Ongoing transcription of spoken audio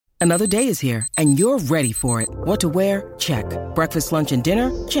Another day is here, and you're ready for it. What to wear? Check. Breakfast, lunch, and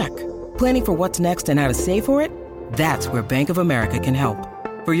dinner? Check. Planning for what's next and how to save for it? That's where Bank of America can help.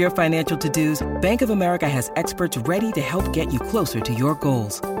 For your financial to-dos, Bank of America has experts ready to help get you closer to your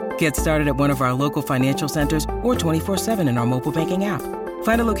goals. Get started at one of our local financial centers or 24/7 in our mobile banking app.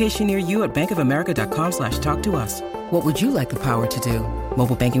 Find a location near you at bankofamerica.com/talktous. What would you like the power to do?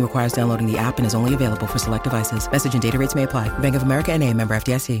 Mobile banking requires downloading the app and is only available for select devices. Message and data rates may apply. Bank of America N.A., member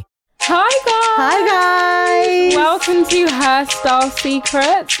FDIC. Hi guys! Welcome to Hairstyle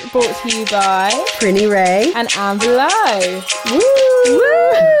Secrets, brought to you by Prinny Ray and Amber Lowe. Woo!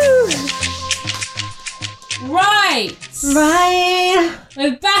 Woo! Right!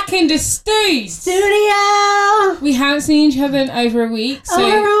 We're back in the studio! We haven't seen each other in over a week.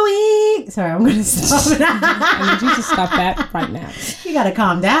 Sorry, I'm going to stop now. I need you to stop that right now. You got to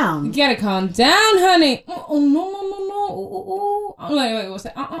calm down. You got to calm down, honey. Oh, no. Wait, what's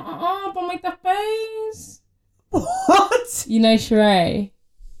that? Don't make that face. What? You know Sheree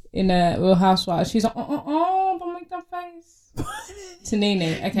in Real Housewives. She's like, don't make that face. To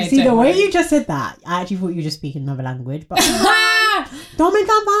Nene. Okay, see, the way you just said that, I actually thought you were just speaking another language. But don't make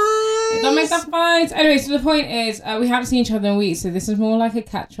that face. Don't make that face. Anyway, so the point is, we haven't seen each other in weeks, so this is more like a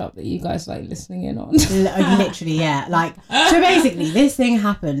catch-up that you guys like listening in on. Literally, yeah. Like, so basically, this thing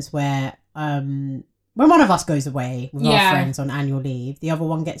happens where when one of us goes away with our friends on annual leave, the other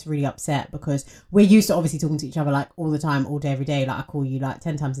one gets really upset because we're used to obviously talking to each other like all the time, all day, every day. Like I call you like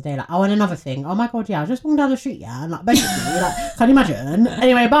 10 times a day, like, oh, and another thing. Oh my God, yeah, I was just walking down the street, yeah. And like basically, like, can you imagine?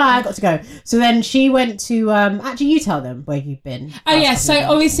 Anyway, bye, got to go. So then she went to, actually you tell them where you've been. Oh yeah, so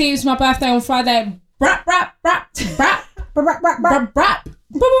obviously it was my birthday on Friday. Brap, brap, brap, brap, brap, brap, brap, brap.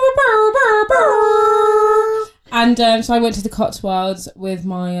 And so I went to the Cotswolds with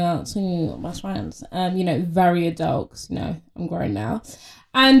my two best friends. Very adult, 'cause, I'm grown now.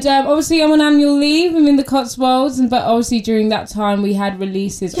 And obviously I'm on annual leave. I'm in the Cotswolds. But obviously during that time we had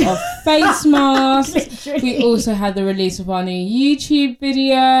releases of face masks. We also had the release of our new YouTube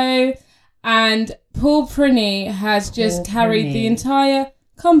video. And Paul Prinny has just carried the entire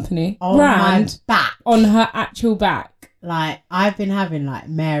company brand back on her actual back. Like, I've been having like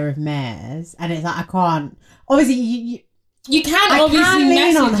Mayor of Mayors. And it's like, I can't... Obviously, you can obviously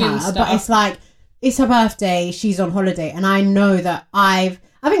lean on message her, and stuff. but it's like, it's her birthday, she's on holiday, and I know that I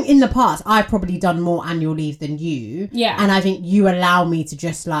think in the past, I've probably done more annual leave than you. Yeah. And I think you allow me to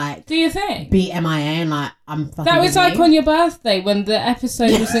just like... do your thing. Be MIA and like, I'm fucking... That was like on your birthday when the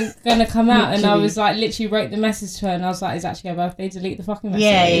episode wasn't going to come out and I was like, literally wrote the message to her and I was like, it's actually her birthday, delete the fucking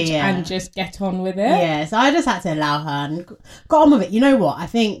message and just get on with it. Yeah, so I just had to allow her and got on with it. You know what? I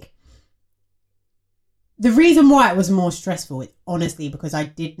think... the reason why it was more stressful is honestly because I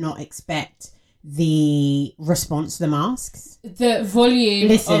did not expect the response to the masks. The volume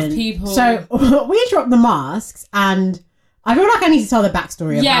of people. So we dropped the masks and I feel like I need to tell the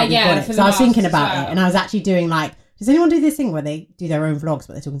backstory of how we got it. Because I was thinking about it and I was actually doing like, does anyone do this thing where they do their own vlogs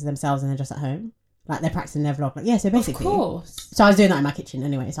but they're talking to themselves and they're just at home? Like they're practicing their vlog. Like, yeah, so basically. Of course. So I was doing that in my kitchen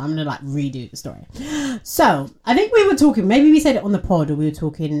anyway. So I'm going to like redo the story. So I think we were talking, maybe we said it on the pod or we were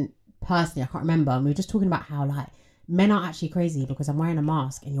talking... personally, I can't remember, and we were just talking about how like men are actually crazy because I'm wearing a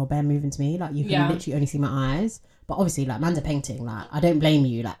mask and you're bare moving to me, like you can literally only see my eyes, but obviously like man's a painting, like I don't blame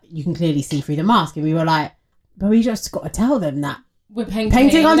you, like you can clearly see through the mask. And we were like, but we just got to tell them that we're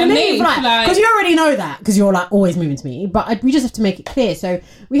painting underneath, like because you already know that because you're like always moving to me, but we just have to make it clear. So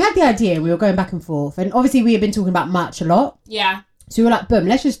we had the idea and we were going back and forth, and obviously we had been talking about merch a lot, so we were like, boom,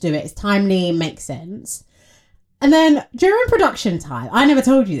 let's just do it, it's timely, makes sense. And then during production time, I never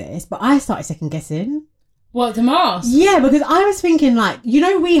told you this, but I started second guessing. What, the mask? Yeah, because I was thinking like,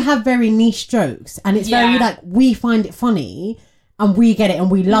 we have very niche jokes and it's very like, we find it funny and we get it and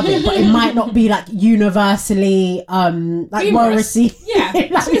we love it, but it might not be like universally like well received. Yeah. Like,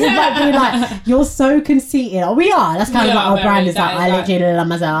 it might be like, you're so conceited. Oh, we are. That's kind of like our brand is like, I literally love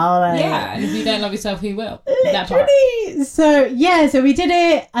myself. Like, yeah, and if you don't love yourself, who will? Literally. So we did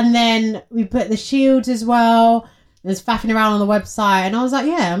it and then we put the shields as well. There's faffing around on the website and I was like,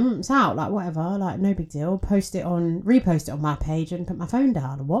 yeah, it's out, like whatever, like no big deal. Repost it on my page and put my phone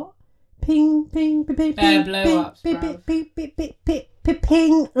down. What? Ping, ping, ping, ping, ping, blow ping,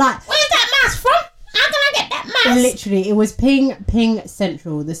 ping, like, where's that mask from? How can I get that mask? Literally, it was ping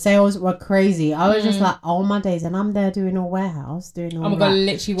central. The sales were crazy. I was just like, oh my days, and I'm there doing all warehouse, doing all. Oh my god,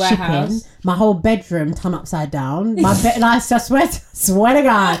 literally warehouse. Shipping. My whole bedroom turned upside down. My bed, I swear to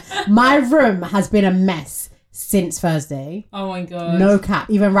God, my room has been a mess since Thursday. Oh my god. No cap.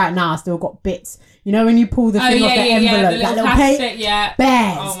 Even right now, I still got bits. You know when you pull the thing off the envelope, the that little plastic,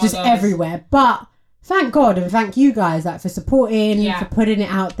 bears just everywhere. But thank God and thank you guys like for supporting, for putting it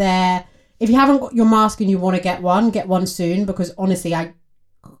out there. If you haven't got your mask and you want to get one soon, because honestly, I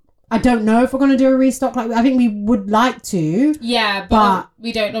don't know if we're going to do a restock. Like, I think we would like to. Yeah, but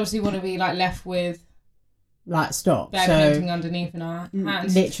we don't obviously want to be like left with like stock. Bare painting underneath in our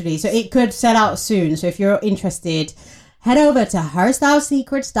hands. Literally. So it could sell out soon. So if you're interested, head over to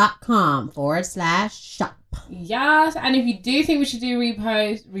herstylesecrets.com/shop. Yes, and if you do think we should do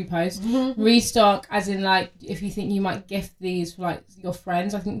restock, as in like if you think you might gift these for like your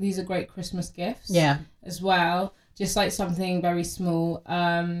friends, I think these are great Christmas gifts. Yeah. As well. Just like something very small.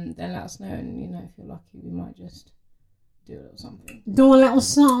 Then let us know, and you know, if you're lucky, we might just do a little something. Do a little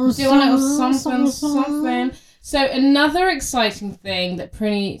something. So another exciting thing that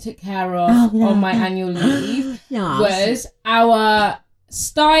Prinny took care of on my annual leave was our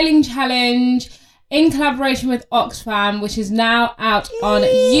styling challenge in collaboration with Oxfam, which is now out on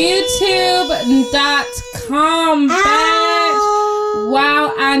YouTube.com.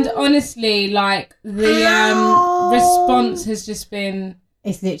 Wow, and honestly, like the response has just been...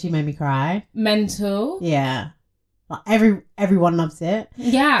 It's literally made me cry. Mental. Yeah. Like everyone loves it.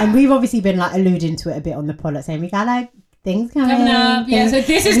 Yeah. And we've obviously been like alluding to it a bit on the pod, like saying we got like things coming up. Yeah, so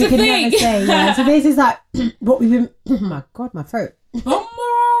this is the thing. So this is like what we've been... Oh my God, my throat. Oh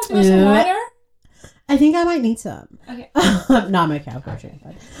my God. Some water? I think I might need some. Okay. No, I'm okay. I've got a drink.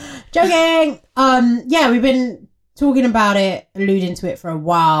 Joking. Yeah, we've been talking about it, alluding to it for a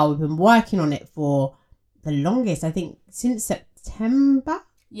while. We've been working on it for the longest, I think, since September.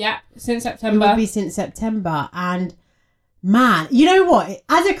 Yeah, since September. It would be since September. And man, you know what?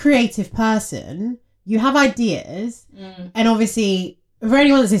 As a creative person, you have ideas. And obviously, for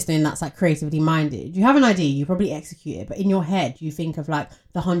anyone that's listening that's like creatively minded, you have an idea, you probably execute it. But in your head, you think of like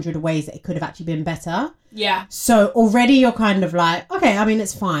the 100 ways that it could have actually been better. Yeah. So already you're kind of like, okay, I mean,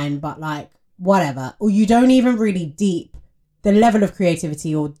 it's fine, but like, whatever. Or you don't even really deep the level of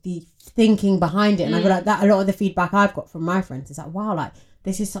creativity or the thinking behind it. And I feel like that a lot of the feedback I've got from my friends is like, wow, like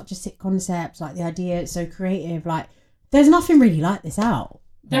this is such a sick concept. Like the idea is so creative. Like there's nothing really like this out.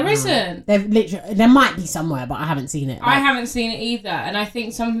 There isn't. There might be somewhere, but I haven't seen it. I haven't seen it either. And I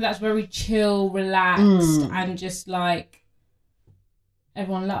think something that's very chill, relaxed, and just like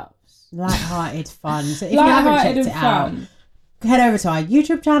everyone loves. Light-hearted fun. So if you haven't checked it out, head over to our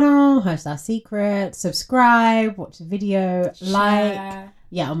YouTube channel, Hairstyle Secrets, subscribe, watch the video, share. Like.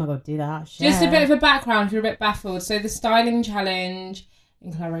 Yeah, oh my God, do that. Share. Just a bit of a background if you're a bit baffled. So the styling challenge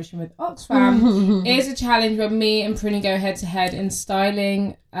in collaboration with Oxfam is a challenge where me and Prinny go head to head in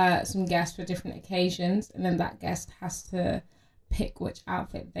styling some guests for different occasions. And then that guest has to pick which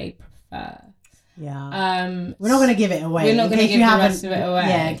outfit they prefer. Yeah. We're not going to give it away. We're not going to give the rest of it away.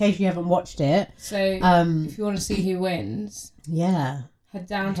 Yeah, in case you haven't watched it. So if you want to see who wins, head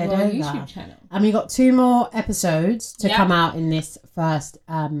down to our YouTube channel. And we got 2 more episodes to come out in this first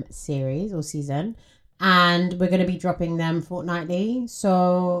series or season. And we're going to be dropping them fortnightly.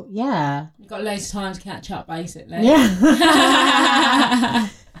 So, yeah. You've got loads of time to catch up, basically. Yeah.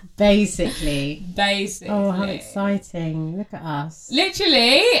 Basically. Oh, how exciting. Look at us.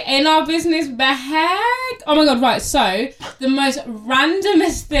 Literally, in our business bag. Oh my God, right. So, the most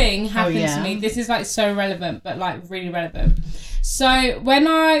randomest thing happened to me. This is like so relevant, but like really relevant. So,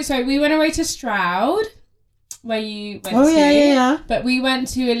 we went away to Stroud, where you went to. Yeah. But we went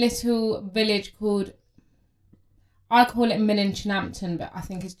to a little village called... I call it Minchinhampton, but I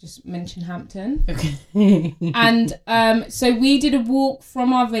think it's just Minchinhampton. Okay. And so we did a walk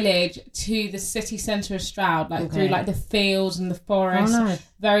from our village to the city centre of Stroud, through like the fields and the forest. Oh, nice.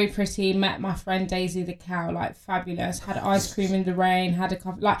 Very pretty. Met my friend Daisy the cow, like fabulous. Had ice cream in the rain. Had a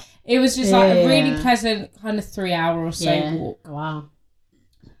coffee. Like it was just like a really pleasant kind of 3 hour or so walk. Wow.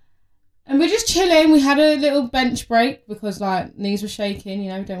 And we're just chilling. We had a little bench break because like knees were shaking. You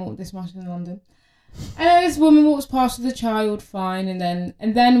know, don't walk this much in London. And then this woman walks past with a child, fine, and then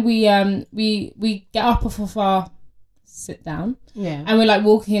we get up off our sit down, and we're like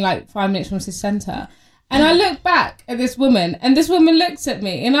walking like 5 minutes from the centre, and I look back at this woman, and this woman looks at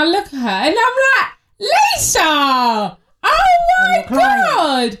me, and I look at her, and I'm like, Lisa! Oh my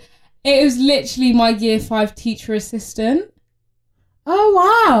God! It was literally my year 5 teacher assistant. Oh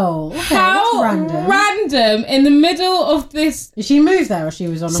wow! Okay, how random in the middle of this. Did she move there, or she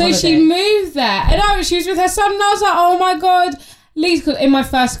was on? So holiday? She moved there, and she was with her son, and I was like, "Oh my God!" Lisa, because in my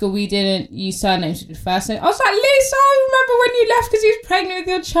first school, we didn't use surnames, we did first name. I was like, Lisa, I remember when you left because you was pregnant with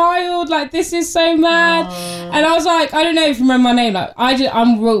your child. Like, this is so mad. And I was like, I don't know if you remember my name. Like,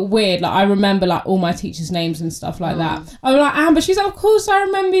 I'm real weird. Like, I remember, like, all my teachers' names and stuff like that. I was like, Amber. She's like, of course I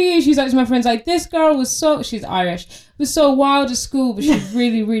remember you. She's like to my friends, like, this girl was so, she's Irish, was so wild at school, but she's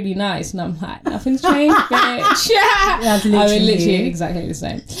really, really nice. And I'm like, nothing's changed, bitch. Yeah. That's literally exactly the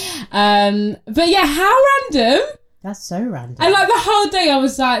same. But yeah, how random. That's so random. And like the whole day I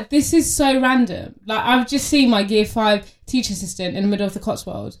was like, this is so random. Like I've just seen my year 5 teacher assistant in the middle of the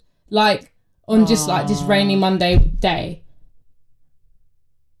Cotswold. Like on just like this rainy Monday day.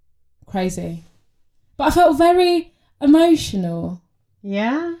 Crazy. But I felt very emotional.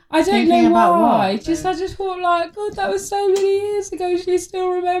 Yeah? I don't know why. I just thought like, God, that was so many years ago. She still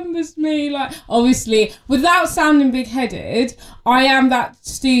remembers me. Like, obviously, without sounding big-headed, I am that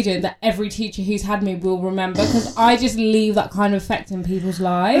student that every teacher who's had me will remember because I just leave that kind of effect in people's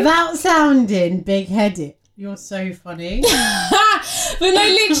lives. Without sounding big-headed. You're so funny. But no,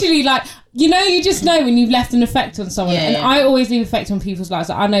 literally, like, you know, you just know when you've left an effect on someone. Yeah, and I always leave effect on people's lives.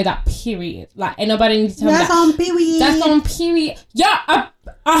 Like, I know that, period. Like, ain't nobody need to tell me that. That's on period. That's on period. Yeah, I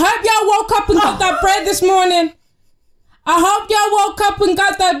hope y'all woke up and got that bread this morning. I hope y'all woke up and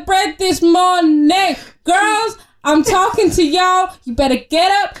got that bread this morning. Girls, I'm talking to y'all. You better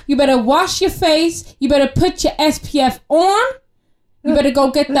get up. You better wash your face. You better put your SPF on. You better go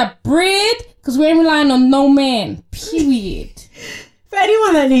get that bread because we ain't relying on no man. Period. For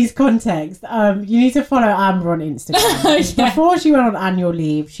anyone that needs context, you need to follow Amber on Instagram. Yeah. Before she went on annual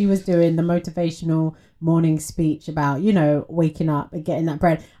leave, she was doing the motivational morning speech about, you know, waking up and getting that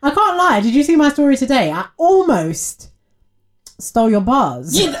bread. I can't lie. Did you see my story today? I almost stole your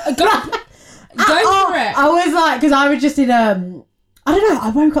bars. Yeah, go for it. I was like, because I was just in, I don't know, I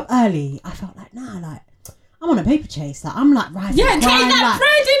woke up early. I felt like, I'm on a paper chase. Like, I'm like, right. Yeah, take that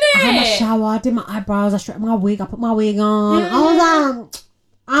bread in it. I had my shower, I did my eyebrows, I straightened my wig, I put my wig on. I was like,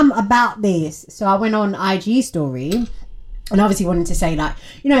 I'm about this. So I went on IG story and obviously wanted to say, like,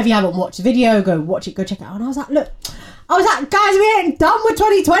 you know, if you haven't watched the video, go watch it, go check it out. And I was like, look, guys, we ain't done with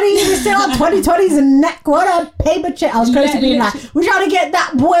 2020. We're still on 2020's neck. What a paper chase. I was close to being like, we're trying to get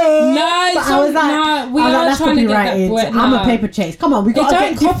that boy. No, but I was like, we are that's trying to get that copyrighted. boy. I'm a paper chase. Come on, we got to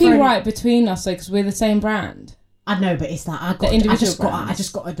get different. Don't copyright between us though, because we're the same brand. I know, but it's like I just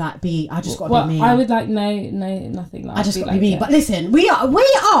got to be me. I would like nothing like. I just got to be me. Yeah. But listen, we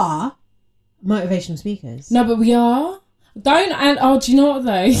are motivational speakers. No, but we are. Do you know what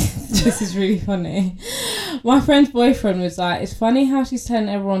though? This is really funny. My friend's boyfriend was like, it's funny how she's telling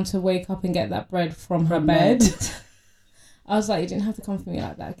everyone to wake up and get that bread from her bed. I was like, you didn't have to come for me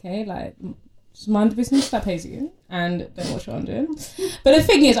like that, okay? Like, just mind the business that pays you and don't watch what I'm doing. But the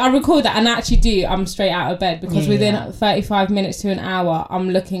thing is, I record that and I actually do. I'm straight out of bed because within 35 minutes to an hour,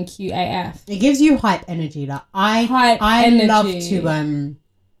 I'm looking cute AF. It gives you hype energy. Like I love to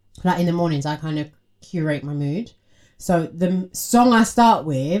like in the mornings, I kind of curate my mood. So the song I start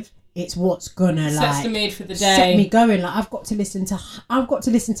with, it's what's gonna sets the mood for the day. Set me going. Like I've got to listen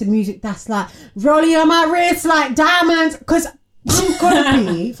to music that's like rolling on my wrist like diamonds because I'm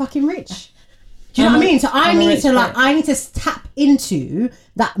gonna be fucking rich. Do you know what I mean? So I need to tap into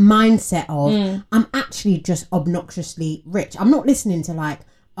that mindset of I'm actually just obnoxiously rich. I'm not listening to like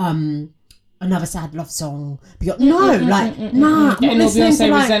another sad love song. Getting all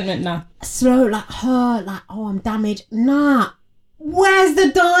Beyonce resentment now. Slow like her, like I'm damaged. Where's the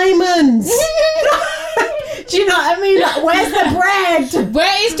diamonds? Do you know what I mean? Like where's the bread?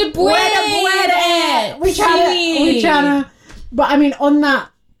 Where is the bread? Where the bread at? We trying to. But I mean, on that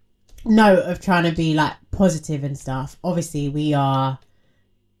note of trying to be like positive and stuff, obviously we are,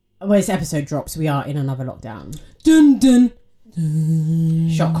 when this episode drops, we are in another lockdown. Dun dun.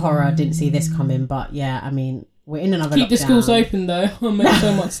 Shock horror, didn't see this coming, but yeah, I mean, we're in another lockdown. Keep the schools open though. It makes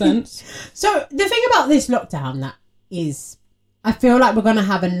so much sense. So the thing about this lockdown that is, I feel like we're going to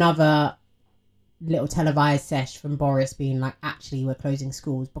have another little televised sesh from Boris being like, actually we're closing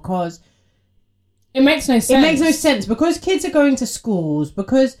schools because it makes no sense. It makes no sense because kids are going to schools,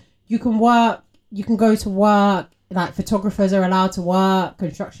 because you can work, you can go to work, like photographers are allowed to work,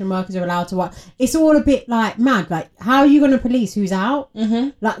 construction workers are allowed to work. It's all a bit like mad. Like, how are you going to police who's out? Mm-hmm.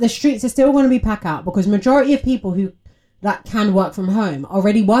 Like, the streets are still going to be packed out because majority of people who like can work from home are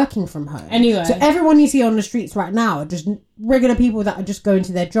already working from home. Anyway, so everyone you see on the streets right now are just regular people that are just going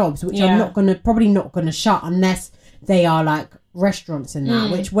to their jobs, which are probably not going to shut unless they are like restaurants and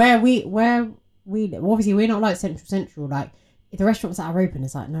that. Which where we live, obviously we're not like central. Like, if the restaurants that are open,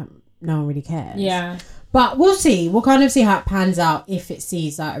 it's like no one really cares. Yeah. But we'll see. We'll kind of see how it pans out if it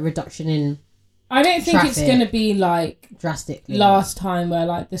sees like a reduction in I don't think it's traffic going to be like drastically last time where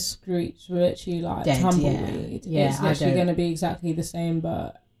like the streets were literally like dead, tumbleweed. Yeah, it's literally going to be exactly the same,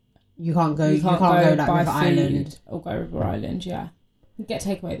 but you can't go like buy River Island or go River Island. Yeah, get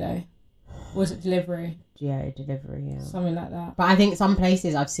takeaway though. Or was it delivery? Yeah, delivery. Yeah, something like that. But I think some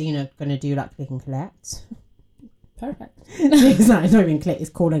places I've seen are going to do like click and collect. Perfect. It's not even click. It's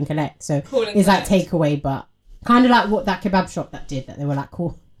call and collect. So it's like takeaway, but kind of like what that kebab shop that did. That they were like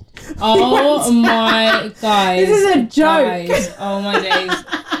call. Oh my guys! This is a joke. Guys, oh my days!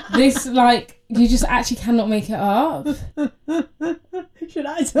 This like you just actually cannot make it up. Should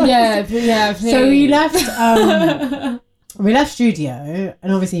I? Yeah, please. So we left studio,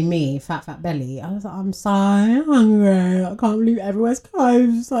 and obviously me, fat belly. I was like, I'm so hungry. I can't believe everywhere's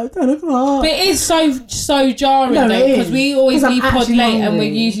closed. It's like 10 o'clock. But it is so jarring though, because we always leave pod late, and we're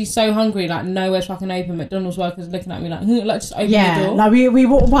usually so hungry, like nowhere's fucking open. McDonald's workers looking at me like just open the door. Like we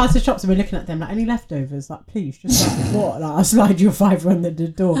walk past the shops and we're looking at them like, any leftovers? Like, please, just like what? Like, I'll slide you a £5 under the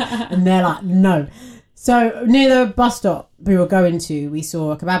door, and they're like, no. So near the bus stop we were going to, we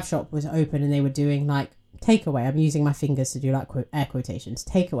saw a kebab shop was open, and they were doing like takeaway. I'm using my fingers to do like air quotations.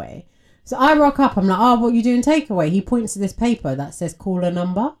 Takeaway. So I rock up. I'm like, oh, what are you doing takeaway? He points to this paper that says call a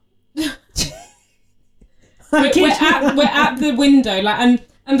number. we're at the window, like,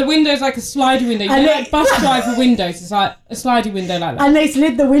 and the window's like a sliding window. You know, like bus driver windows. It's like a sliding window like that. And they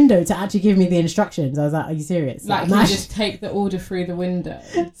slid the window to actually give me the instructions. I was like, are you serious? Like you just take the order through the window.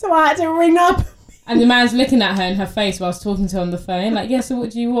 So I had to ring up. And the man's looking at her in her face whilst talking to her on the phone. Like, yeah, so what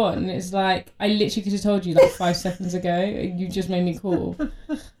do you want? And it's like, I literally could have told you like 5 seconds ago. You just made me call.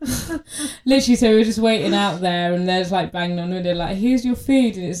 Literally, so we were just waiting out there, and there's like banging on the window, like, here's your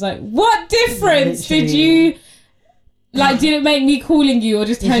food. And it's like, what difference did you... Like, did it make me calling you or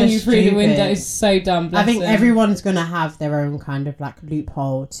just telling you through the window? It's so dumb. I think everyone's going to have their own kind of like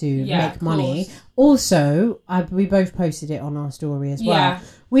loophole to make money. Also, we both posted it on our story as well. Yeah.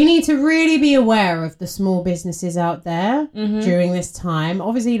 We need to really be aware of the small businesses out there during this time.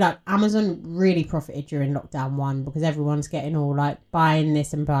 Obviously, like Amazon really profited during lockdown 1 because everyone's getting all like buying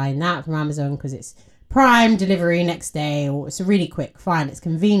this and buying that from Amazon because it's Prime delivery next day, or it's really quick, fine, it's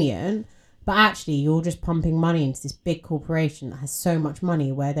convenient. But actually, you're just pumping money into this big corporation that has so much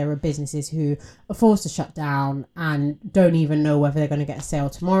money, where there are businesses who are forced to shut down and don't even know whether they're going to get a sale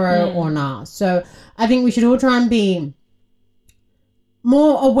tomorrow or not. So I think we should all try and be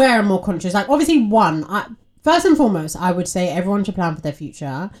more aware and more conscious. Like, obviously, first and foremost, I would say everyone should plan for their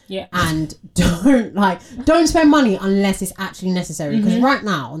future. Yeah. And don't spend money unless it's actually necessary. Because right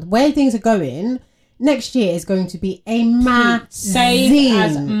now, the way things are going... Next year is going to be a massive. Save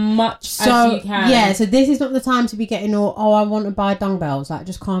as much as you can. Yeah, so this is not the time to be getting all, I want to buy dumbbells. Like,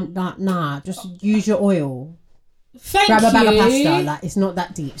 just can't, just use your oil. Grab a bag of pasta. Like, it's not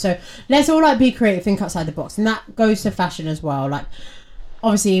that deep. So let's all like be creative, think outside the box. And that goes to fashion as well. Like,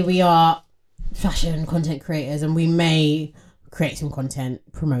 obviously we are fashion content creators, and we may create some content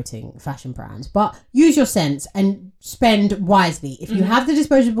promoting fashion brands, but use your sense and spend wisely. If you have the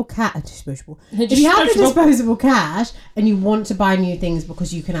disposable cash and you want to buy new things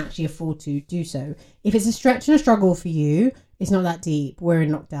because you can actually afford to do so, if it's a stretch and a struggle for you, it's not that deep. We're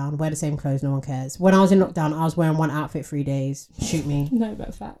in lockdown, wear the same clothes, no one cares. When I was in lockdown, I was wearing one outfit 3 days. Shoot me. No,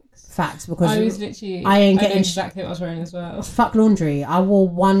 but facts, because I was literally I know exactly what I was wearing as well. Fuck laundry. I wore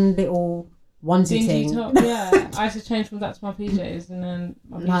one little onesie thing. Top, yeah. I had to change from that to my PJs, and then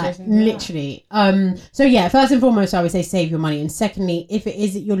my PJs literally. So yeah, first and foremost, I would say save your money, and secondly, if it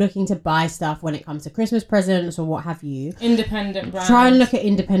is that you're looking to buy stuff when it comes to Christmas presents or what have you, independent brands. Try and look at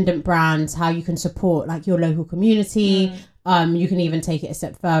independent brands, how you can support like your local community. You can even take it a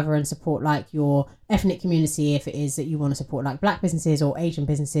step further and support like your ethnic community if it is that you want to support like Black businesses or Asian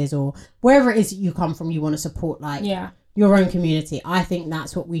businesses or wherever it is that you come from, you want to support like your own community. I think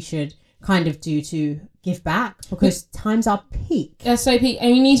that's what we should kind of do to give back, because times are peak. They're so peak,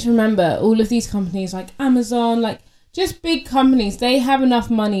 and you need to remember all of these companies like Amazon, like just big companies, they have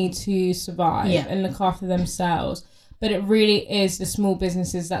enough money to survive and look after themselves, but it really is the small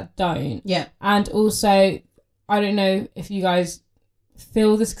businesses that don't. And also, I don't know if you guys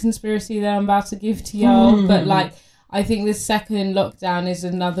feel this conspiracy that I'm about to give to y'all, but like I think this second lockdown is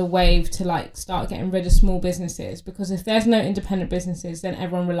another wave to like start getting rid of small businesses, because if there's no independent businesses, then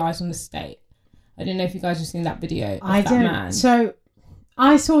everyone relies on the state. I don't know if you guys have seen that video of that man. So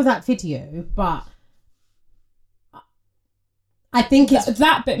I saw that video, but I think it's...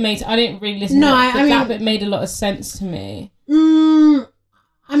 That bit made... I didn't really listen to it, but that bit made a lot of sense to me.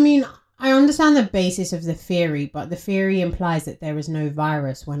 I mean... I understand the basis of the theory, but the theory implies that there is no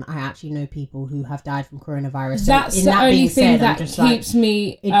virus when I actually know people who have died from coronavirus. That's the only thing that keeps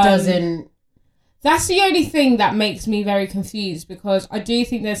me... It doesn't... That's the only thing that makes me very confused, because I do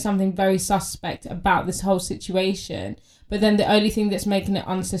think there's something very suspect about this whole situation. But then the only thing that's making it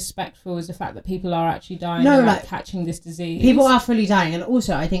unsuspectful is the fact that people are actually dying and like catching this disease. People are fully dying. And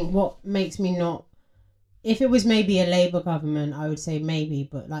also, I think what makes me not... If it was maybe a Labour government, I would say maybe.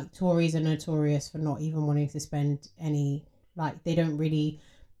 But like Tories are notorious for not even wanting to spend any... Like they don't really...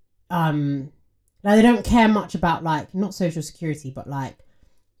 Like they don't care much about like, not social security, but like...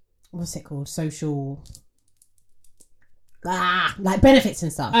 What's it called? Social... like benefits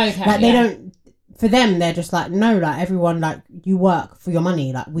and stuff. Okay, like they don't... For them, they're just like, no, like everyone, like you work for your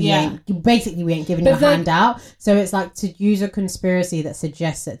money. Like we ain't giving you a handout. So it's like to use a conspiracy that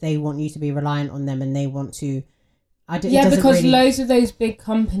suggests that they want you to be reliant on them and they want to. Because loads of those big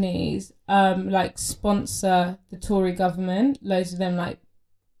companies, like sponsor the Tory government. Loads of them like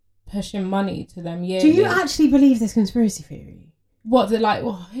pushing money to them yearly. Do you actually believe this conspiracy theory? What, they're like,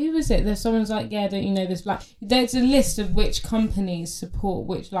 well, who is it? There's someone's like, yeah, don't you know this? Like, there's a list of which companies support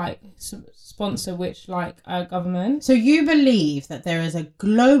which, like, sponsor which, like, government. So you believe that there is a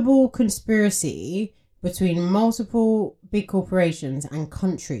global conspiracy between multiple big corporations and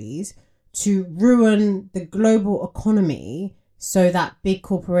countries to ruin the global economy so that big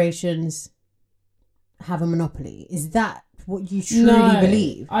corporations have a monopoly? Is that what you truly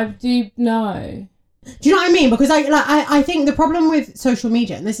believe? I do know. Do you know what I mean? Because I think the problem with social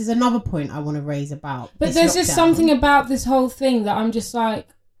media, and this is another point I want to raise about. But there's just something about this whole thing that I'm just like,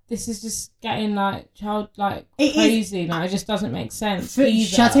 this is just getting like crazy. Like, it just doesn't make sense.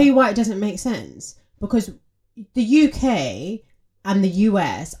 Shall I tell you why it doesn't make sense? Because the UK and the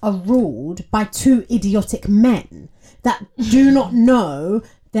US are ruled by two idiotic men that do not know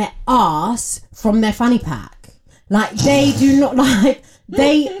their arse from their fanny pack. Like they do not like.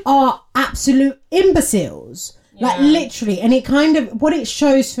 They are absolute imbeciles. Yeah. Like literally. And it kind of, what it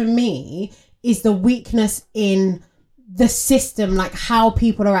shows for me is the weakness in the system, like how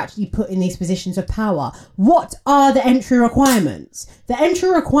people are actually put in these positions of power. What are the entry requirements? The entry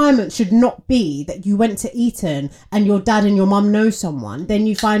requirements should not be that you went to Eton and your dad and your mum know someone, then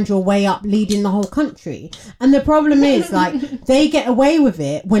you find your way up leading the whole country. And the problem is, like, they get away with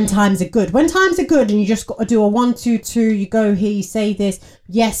it when times are good. When times are good and you just got to do a 1, 2, 2, you go here, you say this,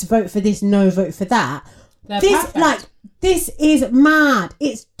 yes, vote for this, no, vote for that. This is mad.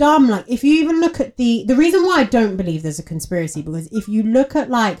 It's dumb. Like, if you even look at the reason why I don't believe there's a conspiracy, because if you look at,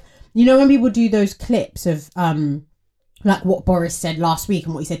 like, you know, when people do those clips of, like what Boris said last week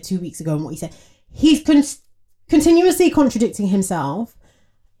and what he said 2 weeks ago and what he said, he's continuously contradicting himself.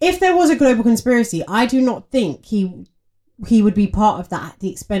 If there was a global conspiracy, I do not think he would be part of that at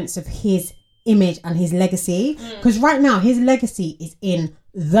the expense of his image and his legacy. Because right now, his legacy is in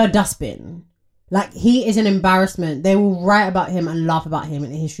the dustbin. Like, he is an embarrassment. They will write about him and laugh about him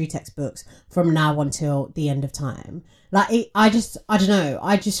in the history textbooks from now until the end of time. Like, I don't know.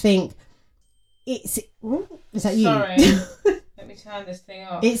 I just think it's... Is that you? Sorry. Let me turn this thing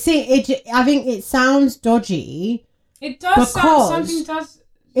off. I think it sounds dodgy. It does sound... Something does...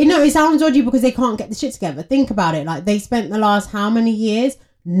 It sounds dodgy because they can't get the shit together. Think about it. Like, they spent the last how many years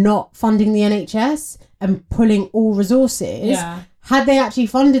not funding the NHS and pulling all resources. Yeah. Had they actually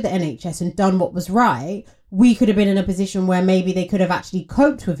funded the NHS and done what was right, we could have been in a position where maybe they could have actually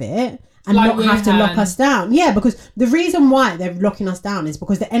coped with it and not have to lock us down. Yeah, because the reason why they're locking us down is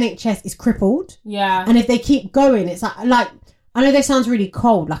because the NHS is crippled. Yeah. And if they keep going, it's like I know this sounds really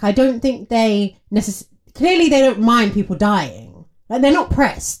cold. Like, I don't think they clearly they don't mind people dying. Like, they're not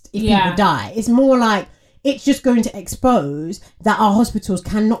pressed if people die. It's more like it's just going to expose that our hospitals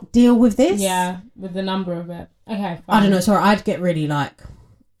cannot deal with this. Yeah, with the number of it. Okay, fine. I don't know. Sorry, I'd get really hot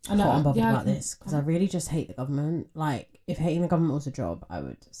and bothered about this because I really just hate the government. Like, if hating the government was a job, I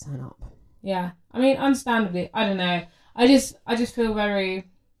would sign up. Yeah, I mean, understandably, I don't know. I just feel very...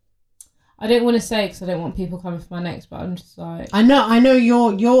 I don't want to say because I don't want people coming for my necks, but I'm just like... I know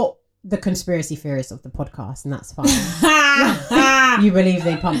you're the conspiracy theorist of the podcast, and that's fine. You believe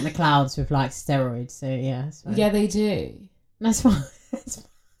they pump the clouds with, like, steroids, so yeah. That's fine. Yeah, they do. That's fine.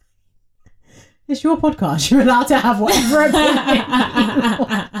 It's your podcast. You're allowed to have whatever opinion you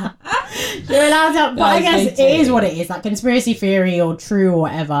want. You're allowed to... But I guess it is what it is. Like, conspiracy theory or true or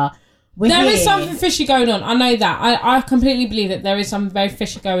whatever. There is something fishy going on. I know that. I completely believe that there is something very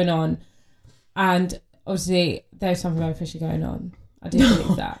fishy going on. And obviously, there's something very fishy going on. I do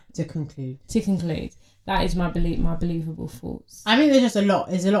believe that. To conclude. That is my believable thoughts. I think there's a lot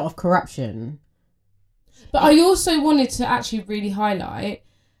of corruption. But I also wanted to actually really highlight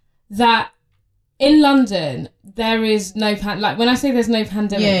that in London, there is no like when I say there's no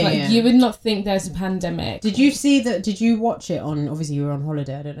pandemic, you would not think there's a pandemic. Did you see that? Did you watch it on? Obviously, you were on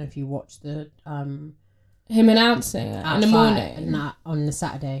holiday. I don't know if you watched the him announcing it in the morning on the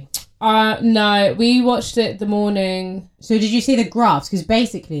Saturday. No, we watched it the morning. So did you see the graphs? Because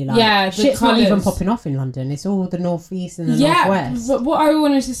basically, shit's not even popping off in London. It's all the northeast and the northwest. But what I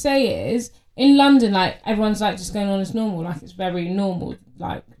wanted to say is, in London, like, everyone's like just going on as normal. Like, it's very normal.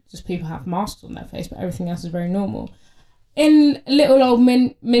 Like, just people have masks on their face, but everything else is very normal. In little old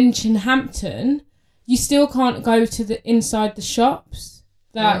Minchinhampton, you still can't go to the inside the shops.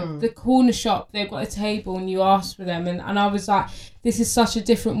 The corner shop, they've got a table and you ask for them, and I was like, this is such a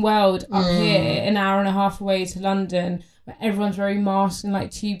different world up here, an hour and a half away to London, where everyone's very masked and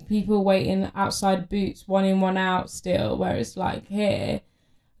like two people waiting outside Boots, one in, one out still, whereas like here,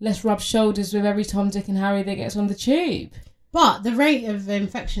 let's rub shoulders with every Tom, Dick and Harry that gets on the tube. But the rate of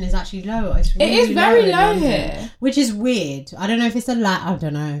infection is actually low. It is very low here, which is weird. I don't know if it's a lag. I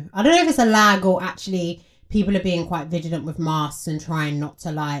don't know if it's a lag or actually people are being quite vigilant with masks and trying not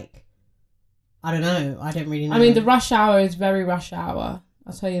to like. I don't know. I don't really know. I mean, the rush hour is very rush hour.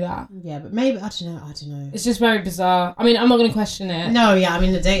 I'll tell you that. Yeah, but maybe I don't know. It's just very bizarre. I mean, I'm not going to question it. No, yeah. I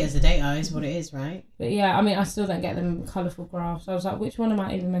mean, the data is what it is, right? But yeah, I mean, I still don't get them colourful graphs. I was like, which one am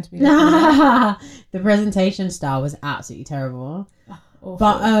I even meant to be looking at? The presentation style was absolutely terrible. Awful.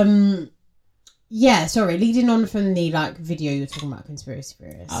 But yeah, sorry, leading on from the like video you were talking about conspiracy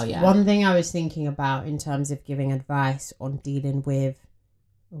theories. Oh yeah. One thing I was thinking about in terms of giving advice on dealing with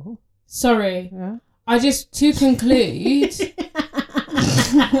Sorry. Yeah. To conclude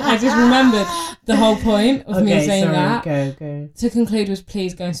I just remembered the whole point of me saying that. Go. To conclude was,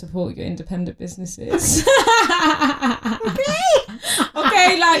 please go and support your independent businesses.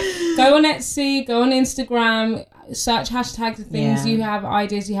 Okay, like go on Etsy, go on Instagram, search hashtags of things you have,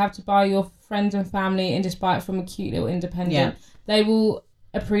 ideas you have to buy your friends and family, and just buy it from a cute little independent. Yeah. They will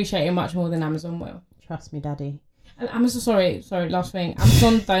appreciate it much more than Amazon will. Trust me, Daddy. And Amazon, sorry, last thing.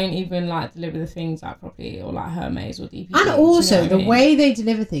 Amazon don't even like deliver the things like properly, or like Hermes or DPD. And also, the way they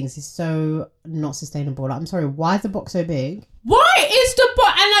deliver things is so not sustainable. Like, I'm sorry, why is the box so big? Why is the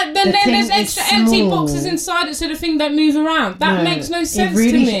box? And then there's extra empty boxes inside it, so the thing don't move around. That makes no sense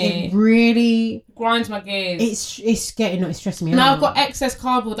to me. It really grinds my gears. It's stressing me out. Now I've got excess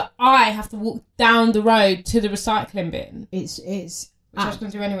cardboard that I have to walk down the road to the recycling bin. Which I was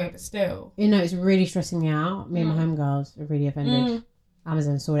going to do anyway, but still. You know, it's really stressing me out. Me and my homegirls are really offended.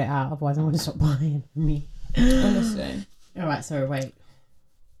 Amazon sort it out, otherwise I'm going to stop buying from me. Honestly. Alright, sorry, wait.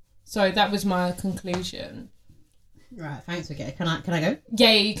 Sorry, that was my conclusion. Right, thanks for getting. Can I go?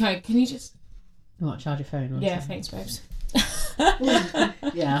 Yeah, you can. Can you just... What, charge your phone? Yeah, thanks, babes.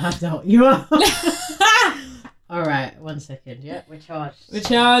 Yeah, I have to help you out. Alright, 1 second. Yeah, we're charged.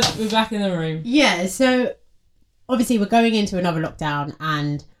 We're back in the room. Yeah, so... Obviously, we're going into another lockdown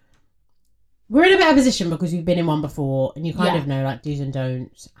and we're in a better position because we've been in one before, and you kind of know like do's and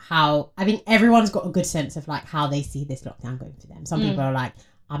don'ts. How I think everyone's got a good sense of like how they see this lockdown going for them. Some people are like,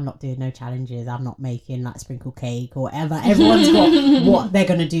 I'm not doing no challenges. I'm not making like sprinkle cake or whatever. Everyone's got what they're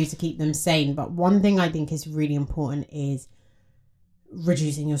going to do to keep them sane. But one thing I think is really important is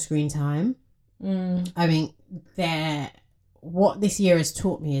reducing your screen time. I mean, what this year has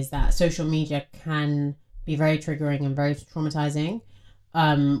taught me is that social media can be very triggering and very traumatizing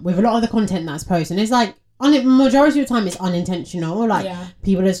with a lot of the content that's posted. And it's like, on the majority of the time, it's unintentional. Like,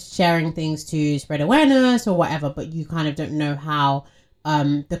 people are sharing things to spread awareness or whatever, but you kind of don't know how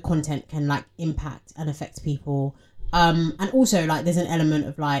the content can, like, impact and affect people. And also, like, there's an element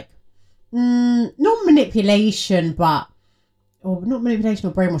of, like, not manipulation, or not manipulation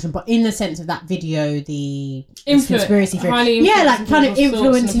or brainwashing, but in the sense of that video, the conspiracy theory. Yeah, like, kind of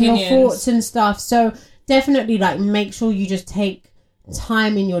influencing your thoughts and stuff. So, definitely, like, make sure you just take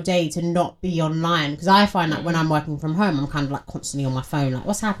time in your day to not be online, because I find that when I'm working from home, I'm kind of like constantly on my phone, like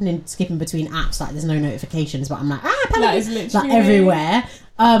what's happening, skipping between apps, like there's no notifications, but I'm like that is literally like everywhere.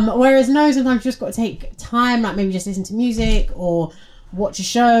 Whereas sometimes you just got to take time, like maybe just listen to music or watch a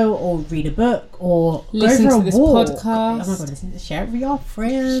show or read a book or listen go for to a this walk. podcast. Oh my god, share it with your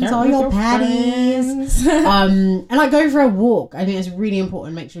friends, all your paddies. And like go for a walk. I think it's really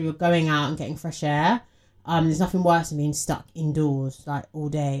important. Make sure you're going out and getting fresh air. There's nothing worse than being stuck indoors like all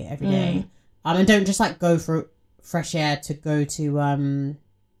day, every day. And don't just like go for fresh air to go to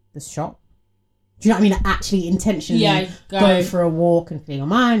the shop. Do you know what I mean? Like, actually intentionally go for a walk and clear your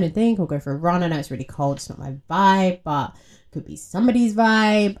mind and think, or go for a run. I know it's really cold, it's not my vibe, but could be somebody's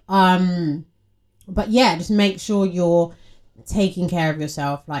vibe. But yeah, just make sure you're taking care of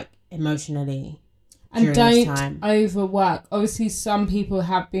yourself, like emotionally. And don't overwork. Obviously, some people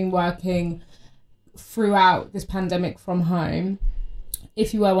have been working throughout this pandemic from home,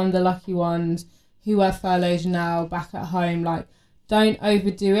 if you were one of the lucky ones who are furloughed now back at home, like, don't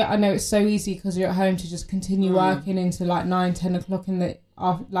overdo it. I know it's so easy because you're at home to just continue working into like 9-10 o'clock in the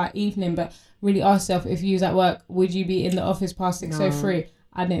evening, but really ask yourself, if you was at work, would you be in the office past 6:03?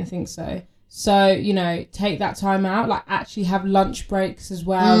 I didn't think so. So, you know, take that time out, like actually have lunch breaks as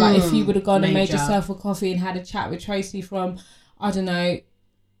well. Like if you would have gone and made yourself a coffee and had a chat with Tracy from, I don't know,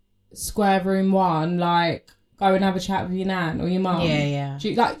 Square Room 1, like go and have a chat with your nan or your mum. Yeah.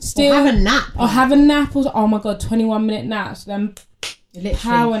 Like still have a nap. Or have a nap or, oh my God, 21-minute naps. Then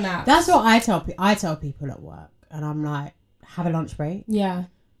power naps. That's what I tell people at work. And I'm like, have a lunch break. Yeah.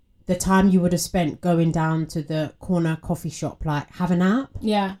 The time you would have spent going down to the corner coffee shop, like, have a nap.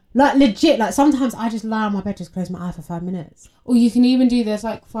 Yeah. Like, legit, like, sometimes I just lie on my bed, just close my eye for 5 minutes. Or you can even do, there's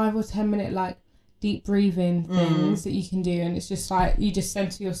like 5 or 10 minute, like, deep breathing things that you can do. And it's just like, you just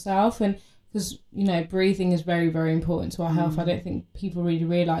center yourself. And because, you know, breathing is very, very important to our health. I don't think people really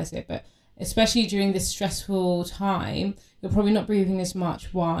realise it. But especially during this stressful time, you're probably not breathing as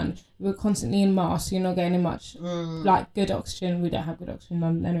much. One, we're constantly in masks, so you're not getting much like good oxygen. We don't have good oxygen in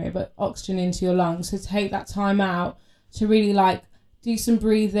London anyway, but oxygen into your lungs. So take that time out to really like do some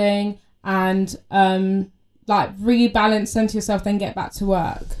breathing and like rebalance, center yourself, then get back to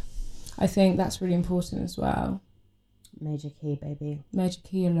work. I think that's really important as well. Major key, baby. Major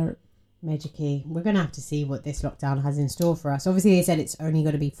key alert. Major key. We're going to have to see what this lockdown has in store for us. Obviously, they said it's only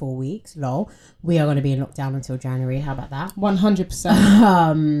going to be 4 weeks. Lol. We are going to be in lockdown until January. How about that?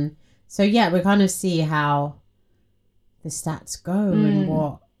 100%. So, yeah, we're kind of see how the stats go and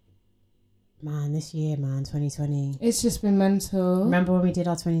what... Man, this year, 2020. It's just been mental. Remember when we did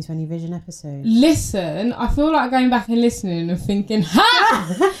our 2020 vision episode? Listen, I feel like going back and listening and thinking,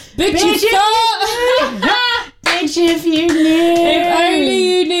 ha! Bitch, you thought! Bitch, if you knew! If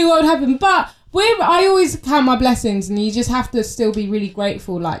only you knew what would happen. But I always count my blessings, and you just have to still be really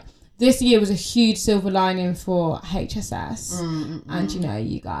grateful. Like, this year was a huge silver lining for HSS. And, you know,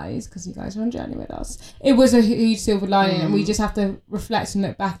 you guys, because you guys are on a journey with us. It was a huge silver lining, and we just have to reflect and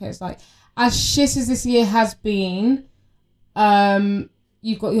look back. It's like, as shit as this year has been,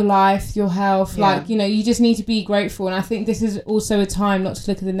 you've got your life, your health, like, you know, you just need to be grateful. And I think this is also a time not to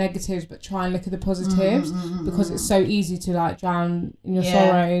look at the negatives, but try and look at the positives, because it's so easy to like drown in your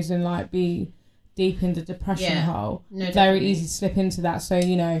sorrows and like be deep in the depression hole. Very easy to slip into that. So,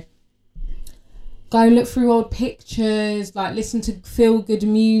 you know, go and look through old pictures, like listen to feel good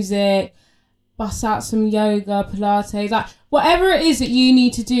music, bust out some yoga, Pilates, like whatever it is that you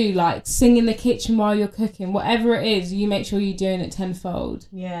need to do, like sing in the kitchen while you're cooking, whatever it is, you make sure you're doing it tenfold.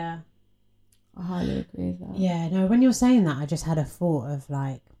 Yeah. I highly agree with that. Yeah, no, when you're saying that, I just had a thought of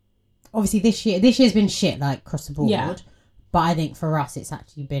like, obviously this year's been shit, like across the board. Yeah. But I think for us, it's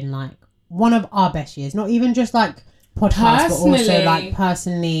actually been like one of our best years, not even just like podcast, but also like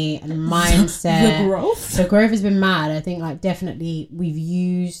personally and mindset. The growth has been mad. I think like definitely we've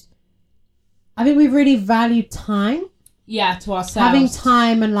really valued time. Yeah, to ourselves. Having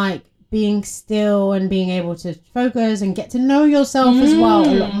time and like being still and being able to focus and get to know yourself as well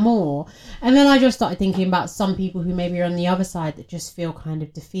a lot more. And then I just started thinking about some people who maybe are on the other side that just feel kind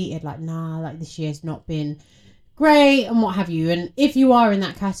of defeated, like, nah, like this year's not been great and what have you. And if you are in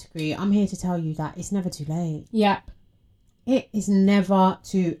that category, I'm here to tell you that it's never too late. Yep. It is never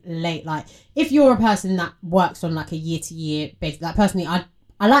too late. Like, if you're a person that works on like a year-to-year basis, like personally,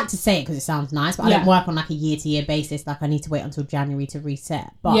 I like to say it because it sounds nice, but I don't work on like a year-to-year basis. Like, I need to wait until January to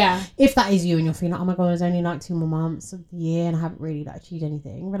reset. But if that is you and you're feeling like, oh my God, there's only like 2 more months of the year and I haven't really like achieved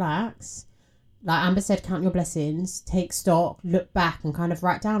anything, relax. Like Amber said, count your blessings, take stock, look back and kind of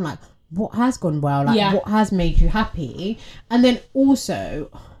write down like what has gone well, like what has made you happy. And then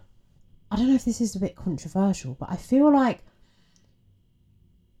also, I don't know if this is a bit controversial, but I feel like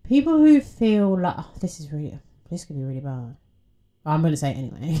people who feel like, oh, this could be really bad. I'm going to say it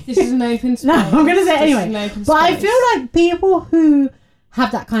anyway. This is an open space. No, I'm going to say it anyway. But I feel like people who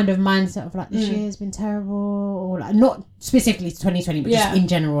have that kind of mindset of like, this year's been terrible, or like, not specifically to 2020, but just in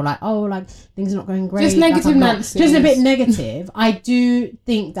general, like, oh, like things are not going great. Just negative Nancy. Just a bit negative. I do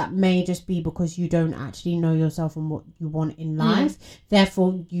think that may just be because you don't actually know yourself and what you want in life.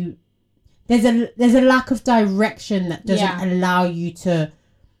 Therefore, there's a lack of direction that doesn't allow you to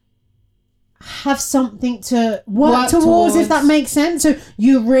have something to work towards, if that makes sense. So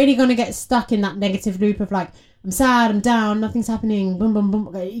you're really going to get stuck in that negative loop of like, I'm sad, I'm down, nothing's happening, boom, boom,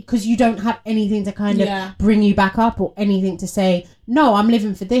 boom, because you don't have anything to kind of bring you back up, or anything to say, no, I'm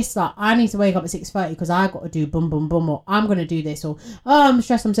living for this, like I need to wake up at 6:30 because I got to do boom, boom, boom, or I'm going to do this, or oh, I'm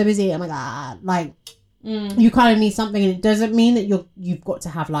stressed, I'm so busy, oh my God, like you kind of need something. And it doesn't mean that you've got to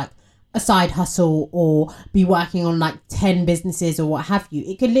have like a side hustle or be working on like 10 businesses or what have you.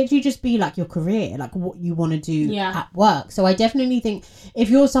 It could literally just be like your career, like what you want to do at work. So I definitely think if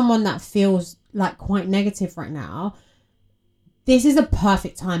you're someone that feels like quite negative right now, this is a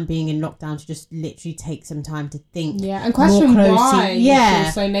perfect time being in lockdown to just literally take some time to think. Yeah, and question why you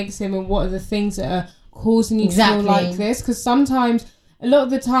feel so negative and what are the things that are causing you to feel like this. Because sometimes, a lot of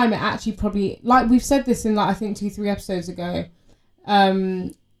the time, it actually probably, like we've said this in like I think 2-3 episodes ago,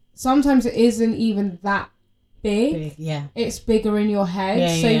 sometimes it isn't even that big. It's bigger in your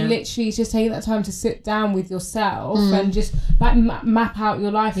head. Literally just take that time to sit down with yourself and just like map out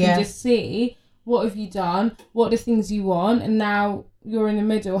your life and just see what have you done, what are the things you want, and now you're in the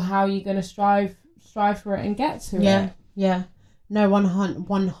middle, how are you going to strive for it and get to it. No, 100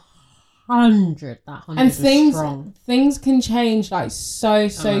 that 100 and strong. Things can change like so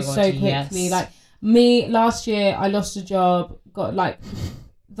quickly. Like me last year, I lost a job, got like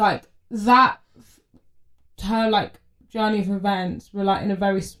that like journey of events were like in a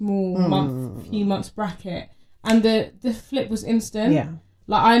very small few months bracket, and the flip was instant.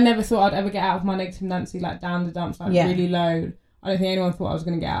 Like I never thought I'd ever get out of my negative Nancy, like down the dumps, like really low. I don't think anyone thought I was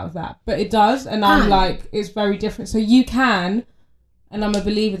going to get out of that, but it does, and I'm like, it's very different. So you can, and I'm a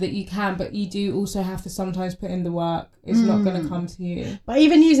believer that you can, but you do also have to sometimes put in the work. It's not going to come to you. But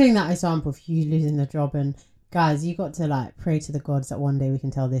even using that example of you losing the job, and guys, you got to like pray to the gods that one day we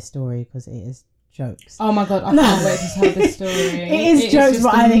can tell this story, because it is jokes. Oh my god, I can't wait to tell this story. It is jokes,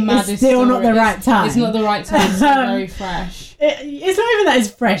 but I think it's still not the right time. It's not the right time. It's not very fresh. It's not even that it's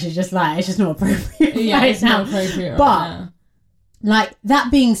fresh. It's just like, it's just not appropriate. Yeah, it's not appropriate. But now. Like,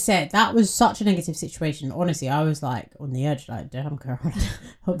 that being said, that was such a negative situation. Honestly, I was like on the edge, like, damn girl, I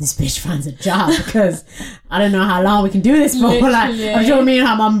hope this bitch finds a job, because I don't know how long we can do this for. Literally. Like, I'm sure me and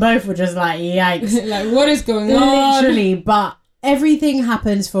her mum both were just like, yikes. Like, what is going on? Literally, but everything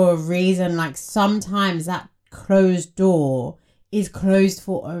happens for a reason. Like, sometimes that closed door is closed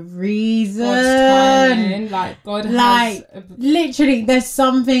for a reason. God's timing. Like, God has... literally, there's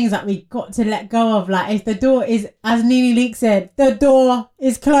some things that we got to let go of. Like, if the door is, as Nene Leakes said, the door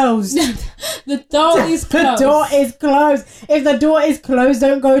is closed. The door is closed. The door is closed. If the door is closed,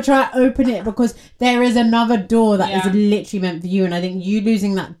 don't go try to open it, because there is another door that is literally meant for you. And I think you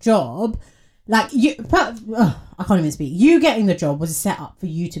losing that job... Like, I can't even speak. You getting the job was a setup for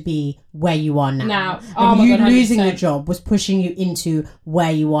you to be where you are now. And you losing the job was pushing you into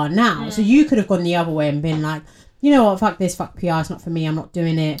where you are now. So you could have gone the other way and been like, you know what, fuck this, fuck PR, it's not for me, I'm not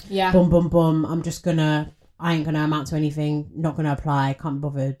doing it. Yeah. Boom, boom, boom. I ain't gonna amount to anything, not gonna apply, can't be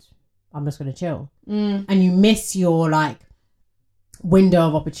bothered. I'm just gonna chill. And you miss your, like, window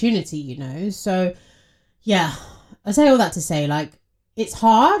of opportunity, you know? So, yeah. I say all that to say, like, it's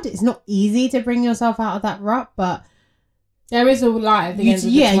hard. It's not easy to bring yourself out of that rut, but there is a light at the end of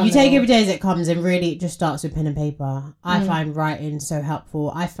the tunnel. You take every day as it comes, and really it just starts with pen and paper. I find writing so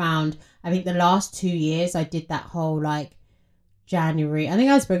helpful. I think the last 2 years I did that whole like January. I think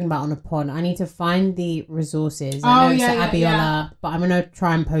I've spoken about on a pod. I need to find the resources. I know it's Abiola, but I'm gonna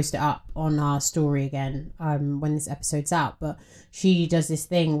try and post it up on our story again when this episode's out. But she does this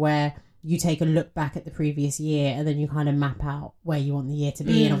thing where you take a look back at the previous year, and then you kind of map out where you want the year to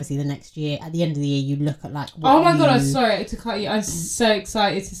be. And obviously the next year, at the end of the year, you look at like, oh my God, I'm sorry to cut you. I'm so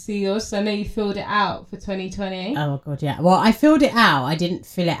excited to see yours. I know you filled it out for 2020. Oh God, yeah. Well, I filled it out. I didn't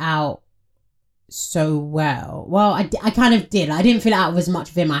fill it out so well. Well, I kind of did. I didn't fill it out with as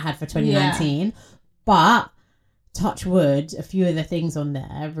much vim I had for 2019. But touch wood, a few of the things on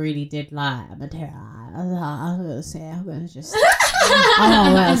there really did like, I'm going to just...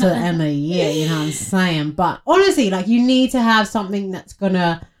 oh, well, to the end of the year, you know what I'm saying? But honestly, like, you need to have something that's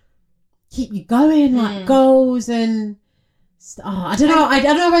gonna keep you going, like goals and I don't know. I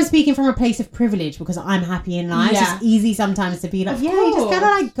don't know if I'm speaking from a place of privilege because I'm happy in life. It's just easy sometimes to be like, you just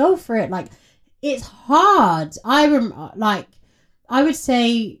gotta like go for it. Like, it's hard. I would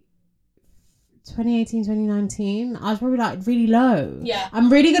say 2018, 2019, I was probably like really low. Yeah.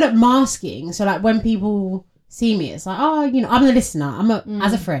 I'm really good at masking. So like when people see me, it's like, oh, you know, I'm a listener.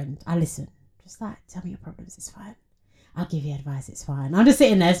 As a friend, I listen. Just like, tell me your problems, it's fine. I'll give you advice, it's fine. I'm just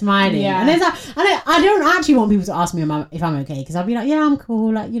sitting there smiling. Yeah. And it's like, I don't actually want people to ask me if I'm okay, because I'll be like, yeah, I'm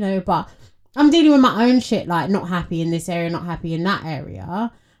cool, like, you know, but I'm dealing with my own shit, like not happy in this area, not happy in that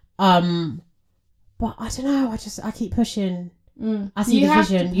area. But I don't know, I keep pushing. I see the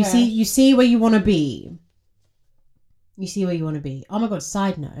vision. You see where you want to be. You see where you want to be. Oh my God,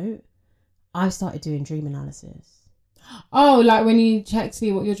 side note, I've started doing dream analysis. Oh, like when you check to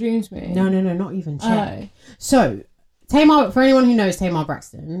see what your dreams mean? No, not even check. Oh. So, Tamar, for anyone who knows Tamar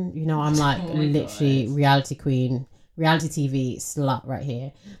Braxton, you know I'm like literally reality queen reality TV slut right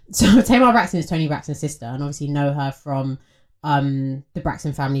here. So Tamar Braxton is Toni Braxton's sister, and obviously know her from the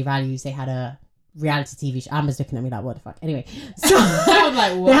Braxton Family Values. They had a reality TV show. Amber's looking at me like, what the fuck? Anyway, so I was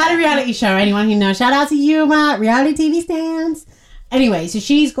like, what? They had a reality show. Anyone who knows, shout out to you, my reality TV stands. Anyway, so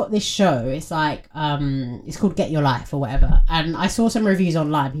she's got this show. It's like, it's called Get Your Life or whatever. And I saw some reviews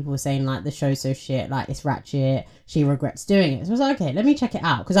online. People were saying like the show's so shit, like it's ratchet. She regrets doing it. So I was like, okay, let me check it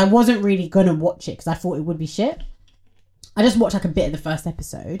out, because I wasn't really gonna watch it because I thought it would be shit. I just watched like a bit of the first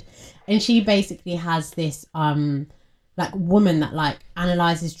episode, and she basically has this like woman that like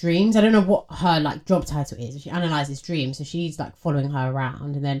analyzes dreams. I don't know what her like job title is. She analyzes dreams, so she's like following her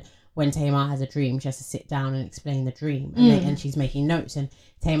around, and then when Tamar has a dream, she has to sit down and explain the dream, and, and she's making notes, and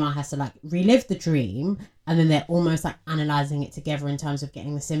Tamar has to like relive the dream, and then they're almost like analysing it together in terms of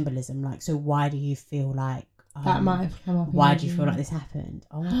getting the symbolism. Like, so why do you feel like that might have come up? Why do you feel like this happened?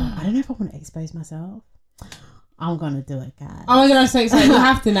 Oh my god, I don't know if I want to expose myself. I'm gonna do it, guys. Oh my god, I'm so excited. You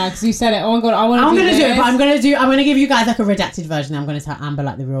have to now because you said it. Oh my god, I'm gonna do it, but I'm gonna give you guys like a redacted version. I'm gonna tell Amber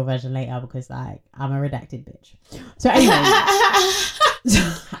like the real version later, because like I'm a redacted bitch. So anyway,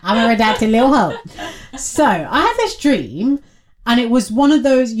 I'm a redacted little hoe. So I had this dream, and it was one of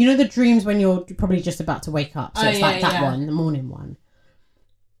those, you know, the dreams when you're probably just about to wake up. So it's like that one, the morning one.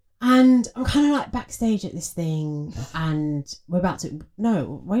 And I'm kind of like backstage at this thing, and we're about to...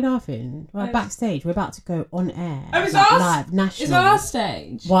 No, why are you laughing? We're backstage. We're about to go on air. Oh, it's like, our... live, national. It's our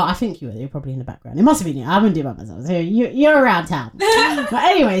stage. Well, I think you were. You're probably in the background. It must have been you. I wouldn't do it by myself. So you're around town. But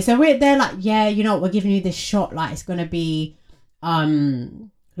anyway, so they're like, yeah, you know what? We're giving you this shot. Like, it's going to be...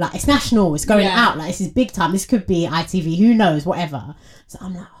 like, it's national. It's going out. Like, this is big time. This could be ITV. Who knows? Whatever. So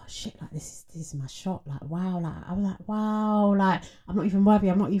I'm like, oh, shit. Like, this is my shot. Like, wow. Like, I'm like, wow. Like, I'm not even worthy.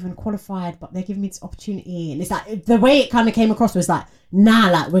 I'm not even qualified, but they're giving me this opportunity. And it's like, the way it kind of came across was like, nah,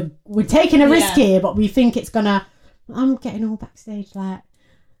 like, we're taking a risk here, but we think it's gonna... I'm getting all backstage, like,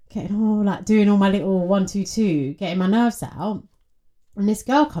 getting all, like, doing all my little 1, 2, 2, getting my nerves out. And this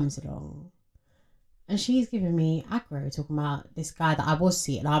girl comes along, and she's giving me aggro, talking about this guy that I was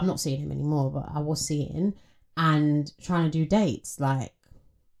seeing. Like, I'm not seeing him anymore, but I was seeing, and trying to do dates, like,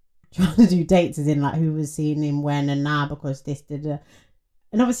 trying to do dates as in like who was seeing him when and now, because this did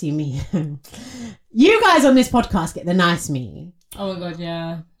and obviously me. You guys on this podcast get the nice me. Oh my god,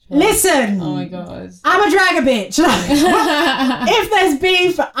 yeah. Sure. Listen. Oh my god. I'm a drag a bitch. Like, if there's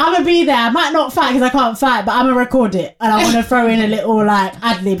beef, I'm gonna be there. I might not fight because I can't fight, but I'm gonna record it, and I want to throw in a little like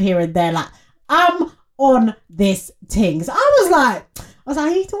ad lib here and there. Like, I'm on this thing. So I was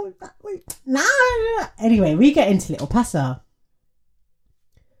like, you talking about? Nah. Anyway, we get into Little Passer.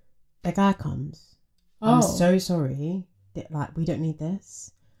 The guy comes. Oh. I'm so sorry. Like, we don't need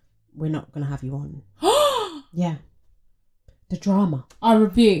this. We're not going to have you on. Yeah. The drama. I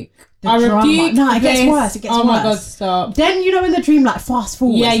rebuke. Rebuke. No, it gets worse. It gets worse. Oh my god, stop. Then, you know, in the dream, like, fast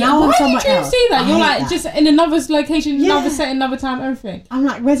forward. Yeah, now why do you dream see that? You're like, just in another location, another set, another time, everything. I'm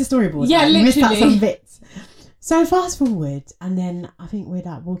like, where's the storyboard? Yeah, like, literally. Missed out some bits. So fast forward, and then I think we're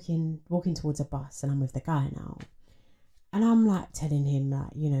like walking towards a bus, and I'm with the guy now. And I'm like telling him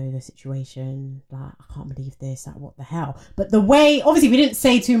that, you know, the situation, like, I can't believe this, like, what the hell? But the way, obviously we didn't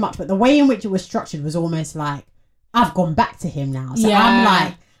say too much, but the way in which it was structured was almost like, I've gone back to him now. So I'm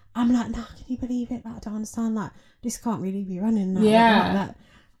like, nah, can you believe it? Like, I don't understand, like, this can't really be running now. Like that.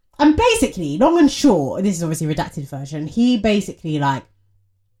 And basically, long and short, this is obviously a redacted version, he basically, like,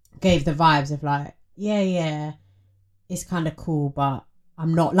 gave the vibes of like, yeah, it's kind of cool, but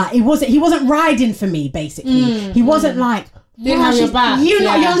I'm not like, he wasn't riding for me, basically. He wasn't like, didn't have your back. You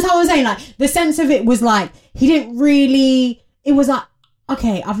understand what I'm saying? Like, the sense of it was like, he didn't really, it was like,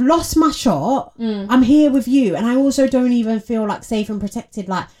 okay, I've lost my shot. I'm here with you. And I also don't even feel like safe and protected.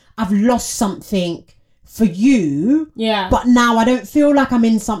 Like, I've lost something for you. Yeah. But now I don't feel like I'm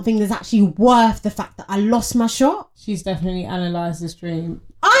in something that's actually worth the fact that I lost my shot. She's definitely analysed this dream.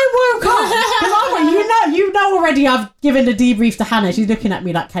 I woke up. You know already I've given the debrief to Hannah. She's looking at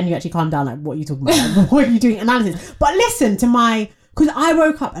me like, can you actually calm down? Like, what are you talking about? Like, what are you doing? Analysis. But listen to because I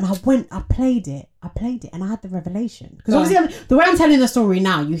woke up and I played it and I had the revelation. Because obviously the way I'm telling the story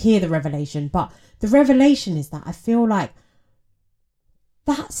now, you hear the revelation, but the revelation is that I feel like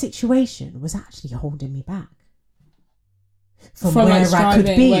that situation was actually holding me back from where like I could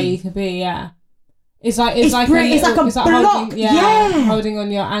be. Where you could be, yeah. It's like a block, holding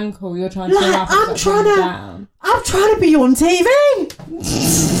on your ankle. You're trying to go up. I'm trying to be on TV,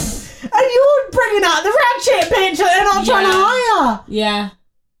 and you're bringing out the ratchet bitch, and I'm trying to hire. Yeah.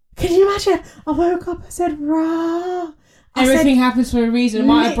 Can you imagine? I woke up. I said, "Rah." Everything happens for a reason. It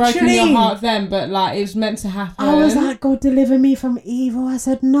might have broken your heart then, but like it was meant to happen. I was like, God, deliver me from evil. I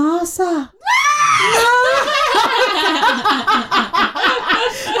said, NASA.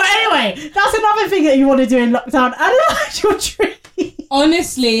 But anyway, that's another thing that you want to do in lockdown. Add an actual tree.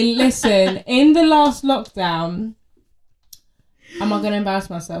 Honestly, listen, in the last lockdown, am I going to embarrass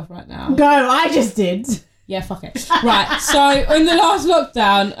myself right now? Go, I just did. Yeah, fuck it. Right, so in the last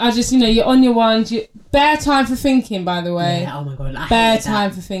lockdown, I just, you're on your ones. Bare time for thinking, by the way. Yeah, oh my God. Bare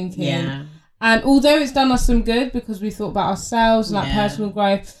time for thinking. Yeah. And although it's done us some good because we thought about ourselves and personal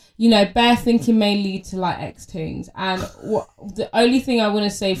growth, bare thinking may lead to X things. And the only thing I want to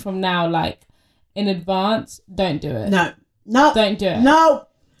say from now, in advance, don't do it. No. Don't do it. No.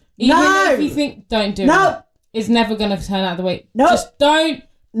 Even if you think, don't do it. It's never going to turn out the way. No. Just don't do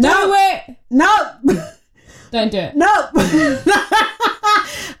it. No. Don't do it. No.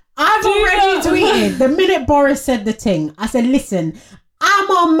 I've already tweeted the minute Boris said the thing. I said, listen, I'm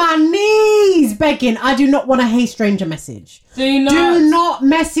on my knees begging. I do not want a hey stranger message. Do not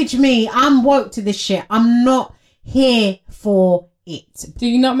message me. I'm woke to this shit. I'm not here for it.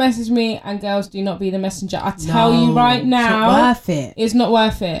 Do not message me, and girls, do not be the messenger. I tell you right now, it's not worth it. It's not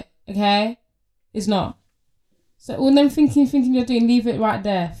worth it. Okay, it's not. So all them thinking you're doing, leave it right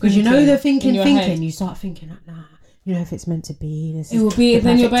there. Because the thinking, you start thinking like, nah. If it's meant to be, it will be.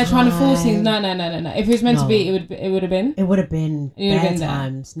 Then you're better trying to force things. No. If it was meant to be, it would have been. It would have been. It would have been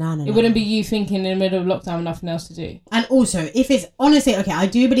times. No. It wouldn't be you thinking in the middle of lockdown with nothing else to do. And also, if it's honestly okay, I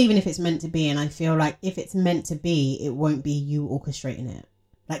do believe in if it's meant to be, and I feel like if it's meant to be, it won't be you orchestrating it.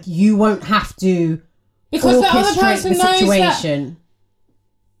 You won't have to because the other person knows situation.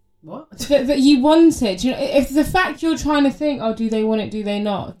 What? That you want it. If the fact you're trying to think, do they want it? Do they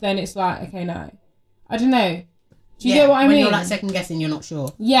not? Then it's okay, no. I don't know. Do you get what I mean? When you're second guessing, you're not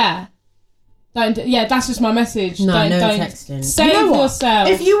sure. Yeah. That's just my message. No don't texting. Save yourself.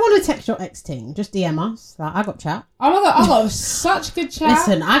 If you want to text your ex thing, just DM us. I got chat. Oh my God, I got such good chat.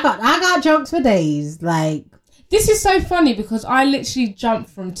 Listen, I got jokes for days. This is so funny because I literally jump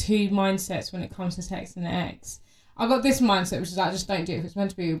from two mindsets when it comes to texting an ex. I got this mindset, which is just don't do it. If it's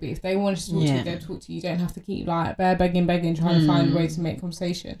meant to be, it'll be. If they want to talk to you, they'll talk to you. You don't have to keep begging, trying to find a way to make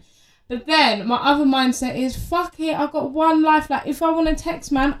conversation. But then my other mindset is, fuck it, I've got one life. If I want to text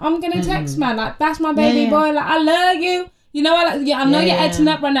man, I'm going to text man. That's my baby boy. I love you. I know you're acting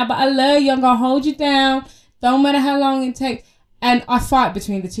up right now, but I love you. I'm going to hold you down. Don't matter how long it takes. And I fight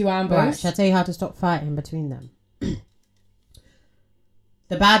between the two Ambers. Right, shall I tell you how to stop fighting between them?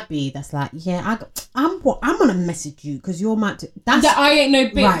 The bad bee that's I'm going to message you because you're mad. I ain't no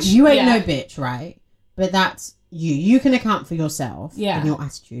bitch. Right, you ain't no bitch, right? But that's... You can account for yourself and your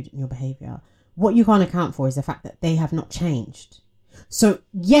attitude and your behaviour. What you can't account for is the fact that they have not changed. So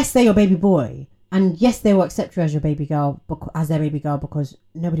yes, they're your baby boy, and yes, they will accept you as your baby girl as their baby girl because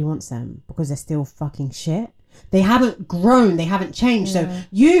nobody wants them because they're still fucking shit. They haven't grown, they haven't changed. So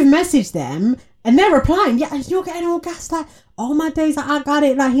you've messaged them and they're replying, and you're getting all gassed oh my days, I got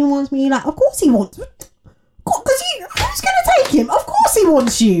it. He wants me. Of course he wants. Because who's gonna take him? Of course he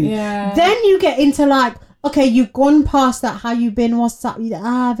wants you. Yeah. Then you get into okay, you've gone past that. How you been? What's up?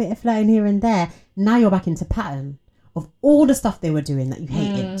 A bit of flirting here and there. Now you're back into pattern of all the stuff they were doing that you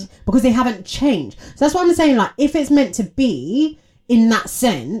hated because they haven't changed. So that's what I'm saying. If it's meant to be in that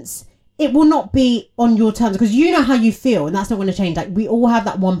sense, it will not be on your terms because you know how you feel, and that's not going to change. We all have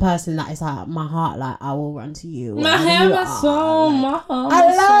that one person that is my heart. I will run to you. My heart, my soul, my heart.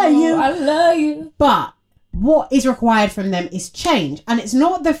 I love you. But what is required from them is change, and it's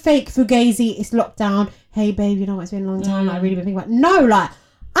not the fake fugazi. It's lockdown. Hey babe, it's been a long time. I really been thinking about. No, I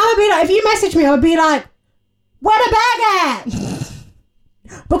would be if you message me, I would be where the bag at?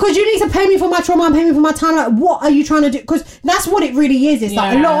 Because you need to pay me for my trauma and pay me for my time. What are you trying to do? Because that's what it really is. It's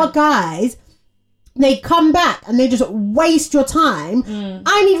a lot of guys, they come back and they just waste your time.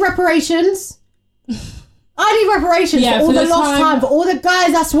 I need reparations. I need reparations for all the lost time, for all the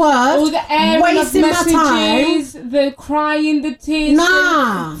guys that swerved, all the wasting my time, the crying, the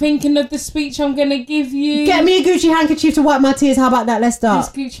tears, thinking of the speech I'm gonna give you. Get me a Gucci handkerchief to wipe my tears. How about that? Let's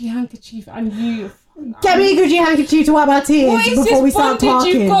start. This Gucci handkerchief and you. Get me a Gucci handkerchief to wipe my tears before we start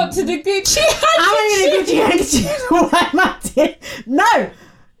talking. You've got to the Gucci handkerchief. I need a Gucci handkerchief to wipe my tears. No,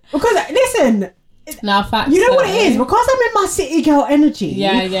 because listen. Now, facts. You know what it is? Because I'm in my city girl energy.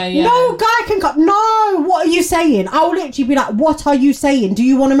 Yeah. No guy can come. No, what are you saying? I will literally be what are you saying? Do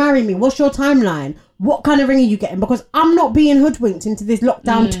you want to marry me? What's your timeline? What kind of ring are you getting? Because I'm not being hoodwinked into this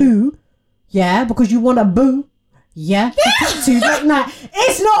lockdown too. Yeah, because you want a boo. Yeah,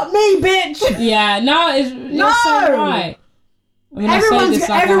 it's not me, bitch. Yeah, no, you're so right.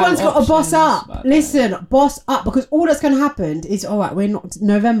 Everyone's got to boss up. Listen, boss up, because all that's going to happen is, all right, we're not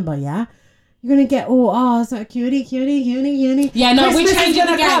November, yeah? You're gonna get all it's like cutie. Yeah, no, we change it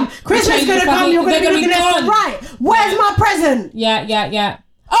again. Christmas is gonna come. You're gonna be looking left and right. Where's my present? Yeah.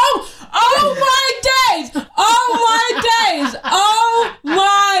 Oh my days! Oh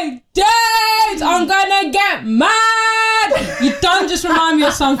my days! I'm gonna get mad! You done just remind me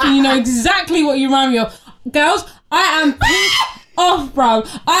of something. You know exactly what you remind me of. Girls, I am pissed off, bro.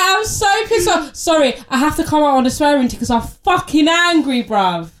 I am so pissed off. Sorry, I have to come out on the swearing because I'm fucking angry,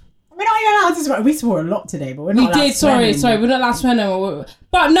 bruv. We're not even allowed to swear. We swore a lot today, but we're not allowed to swear sorry, anymore. we're not allowed to swear no more.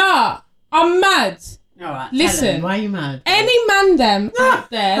 But nah, I'm mad. Alright, listen. Why are you mad? Any man them out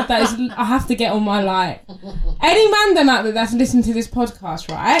there that is, I have to get on my light. Any man them out there that's listening to this podcast,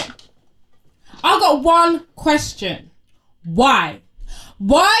 right? I've got one question. Why?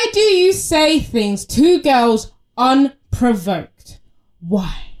 Why do you say things to girls unprovoked?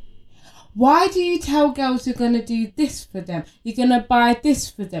 Why? Why do you tell girls you're going to do this for them? You're going to buy this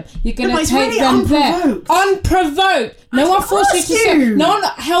for them. You're going to take really them unprovoked. there. Unprovoked. No one forced you to say. No one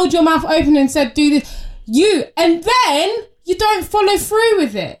held your mouth open and said, do this. And then you don't follow through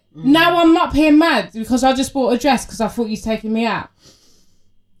with it. Now I'm up here mad because I just bought a dress because I thought you was taking me out.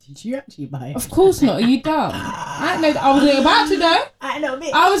 Did you actually buy it? Of course not. Are you dumb? I was about to though.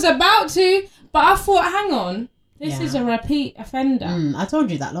 I was about to, but I thought, hang on, this is a repeat offender. I told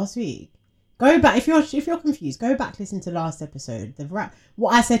you that last week. Go back if you're confused. Go back, listen to last episode.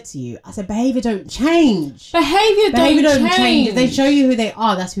 What I said to you, I said behavior don't change. Behavior don't change. If they show you who they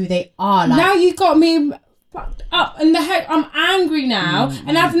are, that's who they are. Like, now you got me fucked up in the head. I'm angry now,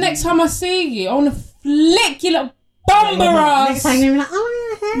 and now the next time I see you, I want to flick your little bomber ass. Next time you're gonna be like,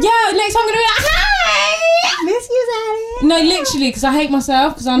 oh yeah. Next time I'm gonna be like, hi. Miss you, Zaddy. No, literally, because I hate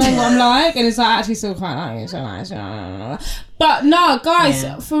myself because I know what I'm like, and it's like I actually still quite like it. So nice. But no, guys,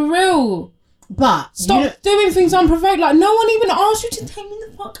 for real. But stop doing things unprovoked. Like no one even asked you to take me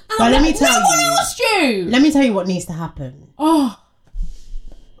the fuck out. But let me tell you. No one asked you. Let me tell you what needs to happen.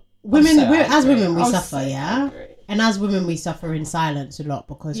 Women, as women, we suffer, and as women, we suffer in silence a lot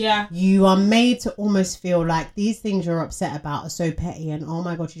because you are made to almost feel like these things you're upset about are so petty, and oh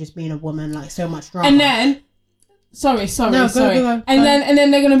my god, you're just being a woman, like so much drama. And then, sorry. Go. And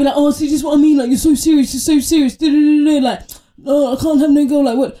then they're gonna be like, oh, see, just what I mean, like you're so serious, like, oh, I can't have no girl,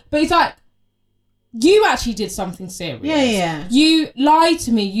 like what? But it's like. You actually did something serious. Yeah. You lied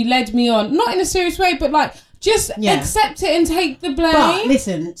to me. You led me on. Not in a serious way, but like, just accept it and take the blame. But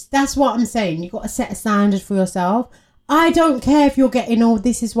listen, that's what I'm saying. You've got to set a standard for yourself. I don't care if you're getting all,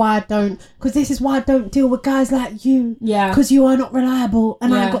 this is why I don't deal with guys like you. Yeah. Because you are not reliable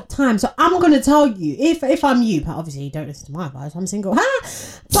and I ain't got time. So I'm going to tell you, if I'm you, but obviously you don't listen to my advice, I'm single. But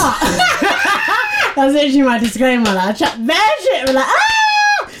that's literally my disclaimer. Like, I chat bad shit. I'm like,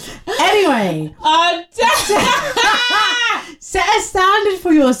 Anyway, set a standard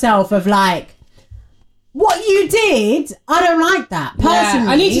for yourself of like, what you did, I don't like that. Personally,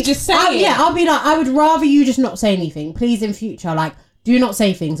 I need to just say it. Yeah, I'll be like, I would rather you just not say anything. Please, in future, like, do not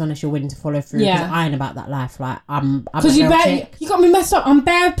say things unless you're willing to follow through. Because I ain't about that life. Like, I'm because you got me messed up. I'm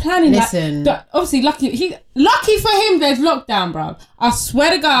bare planning. Listen, like, obviously, lucky for him. There's lockdown, bro. I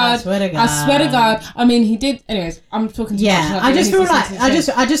swear to God. I mean, he did. Anyways, I'm talking to I just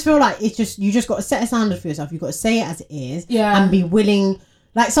feel like it's just you just got to set a standard for yourself. You've got to say it as it is. And be willing.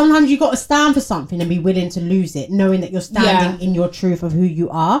 Like, sometimes you got to stand for something and be willing to lose it, knowing that you're standing in your truth of who you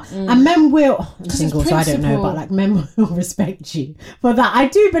are. And men will, I'm single, so I don't know, but like, men will respect you for that. I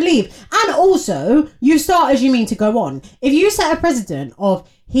do believe. And also, you start as you mean to go on. If you set a precedent of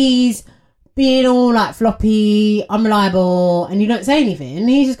he's being all like floppy, unreliable, and you don't say anything,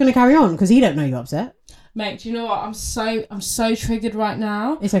 he's just going to carry on because he don't know you're upset. Mate, do you know what? I'm so triggered right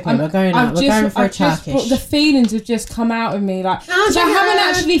now. It's okay. We're going out. We're going for a Turkish. The feelings have just come out of me, like, because I haven't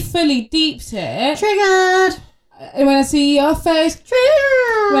actually fully deeped it. Triggered. And when I see your face,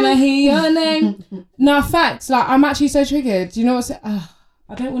 triggered. When I hear your name, no facts. Like, I'm actually so triggered. Do you know what's? I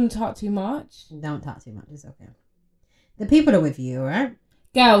don't want to talk too much. Don't talk too much. It's okay. The people are with you, all right?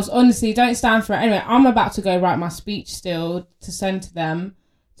 Girls, honestly, don't stand for it. Anyway, I'm about to go write my speech still to send to them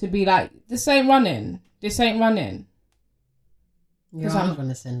to be like, this ain't running. Yeah, I'm not going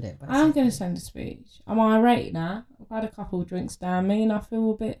to send it. But I'm going to send a speech. I'm irate now. I've had a couple of drinks down me and I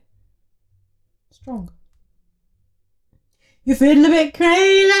feel a bit strong. You're feeling a bit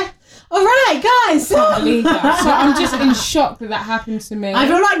crazy. All right, guys. So I'm just in shock that happened to me. I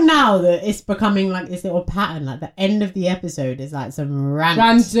feel like now that it's becoming like this little pattern. Like the end of the episode is like some rant.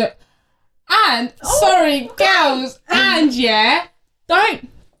 And sorry, girls. And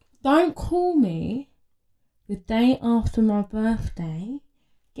don't call me the day after my birthday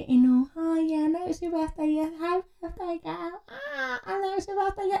getting all, oh yeah, I know it's your birthday, yeah, happy birthday, girl. I know it's your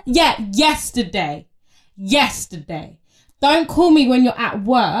birthday, yeah. Yeah, yesterday. Don't call me when you're at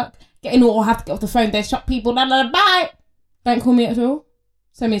work, getting all, have to get off the phone, there's shop people, bye. Don't call me at all.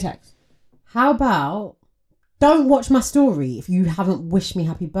 Send me a text. How about, don't watch my story if you haven't wished me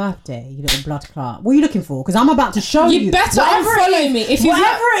happy birthday, you little blood clot. What are you looking for? Because I'm about to show you. You better unfollow me. If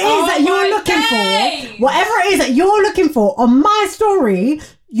whatever it is that you're looking for, whatever it is that you're looking for on my story,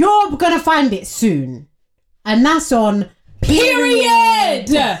 you're going to find it soon. And that's on Period.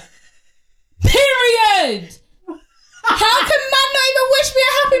 How can man not even wish me a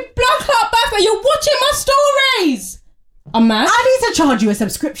happy blood clot birthday? You're watching my stories. I'm mad. I need to charge you a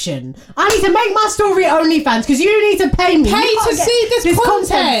subscription. I need to make my story OnlyFans because you need to pay me. Pay to see this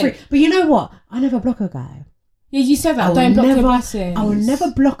content. Free. But you know what? I never block a guy. Yeah, you said that. Don't block your blessings. I will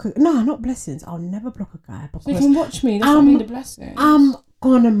never block a... No, not blessings. I'll never block a guy because... So you can watch me. That's not me the blessing. I'm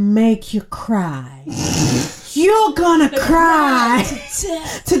gonna make you cry. You're gonna cry.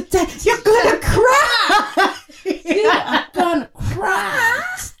 Today. You're gonna cry. You are gonna cry.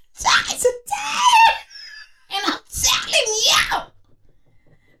 Today. And I'm telling you,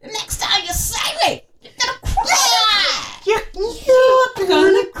 the next time you say it, you're gonna cry. You're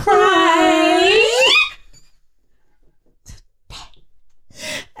gonna cry.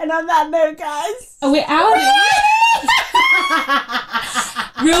 And on that note, guys, are we out of here?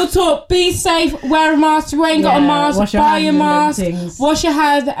 Real talk, be safe, wear a mask. You ain't got a mask, buy a mask, wash your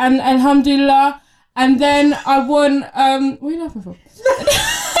hands, and alhamdulillah. And then I won, what are you laughing for?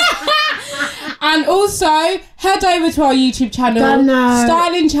 And also, head over to our YouTube channel.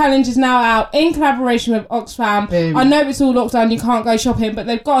 Styling Challenge is now out in collaboration with Oxfam. Boom. I know it's all locked down, you can't go shopping, but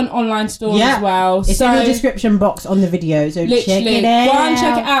they've got an online store as well. It's in the description box on the video, so check it out. Go and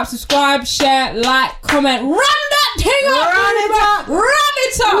check it out, subscribe, share, like, comment. Run that thing up! Run it up! Run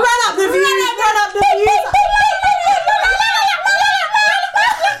up the views!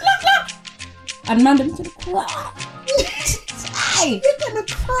 And Manda's gonna cry. You're gonna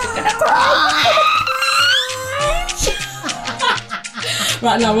cry.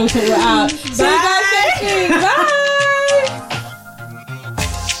 Right now, we'll sort it out. See you guys next week. Bye.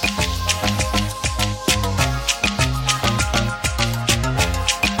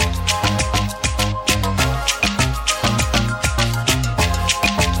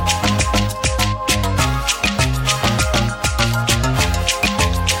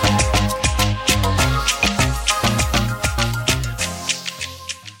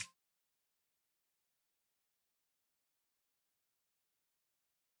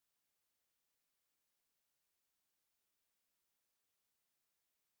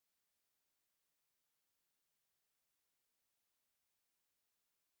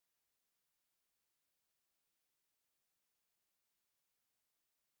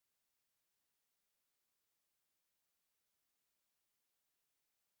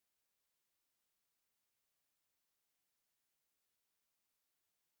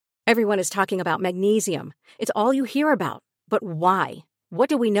 Everyone is talking about magnesium. It's all you hear about. But why? What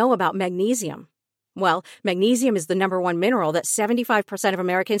do we know about magnesium? Well, magnesium is the #1 mineral that 75% of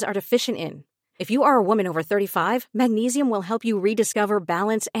Americans are deficient in. If you are a woman over 35, magnesium will help you rediscover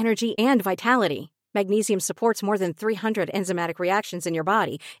balance, energy, and vitality. Magnesium supports more than 300 enzymatic reactions in your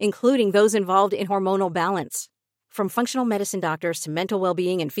body, including those involved in hormonal balance. From functional medicine doctors to mental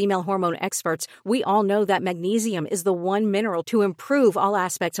well-being and female hormone experts, we all know that magnesium is the one mineral to improve all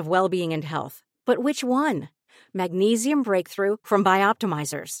aspects of well-being and health. But which one? Magnesium Breakthrough from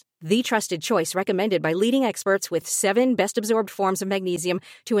Bioptimizers, the trusted choice recommended by leading experts with 7 best-absorbed forms of magnesium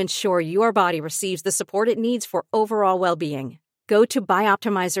to ensure your body receives the support it needs for overall well-being. Go to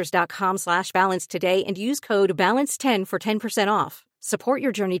bioptimizers.com/balance today and use code BALANCE10 for 10% off. Support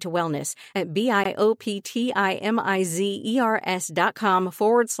your journey to wellness at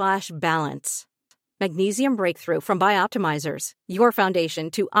bioptimizers.com/balance. Magnesium Breakthrough from Bioptimizers, your foundation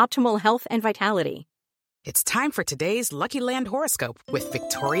to optimal health and vitality. It's time for today's Lucky Land horoscope with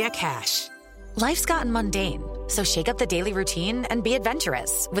Victoria Cash. Life's gotten mundane, so shake up the daily routine and be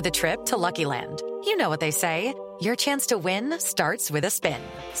adventurous with a trip to Lucky Land. You know what they say, your chance to win starts with a spin.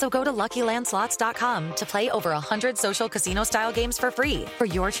 So go to LuckyLandSlots.com to play over 100 social casino-style games for free for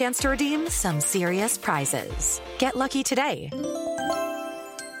your chance to redeem some serious prizes. Get lucky today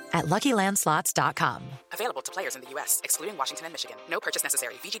at LuckyLandSlots.com. Available to players in the U.S., excluding Washington and Michigan. No purchase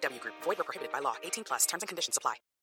necessary. VGW Group. Void where prohibited by law. 18+. Terms and conditions apply.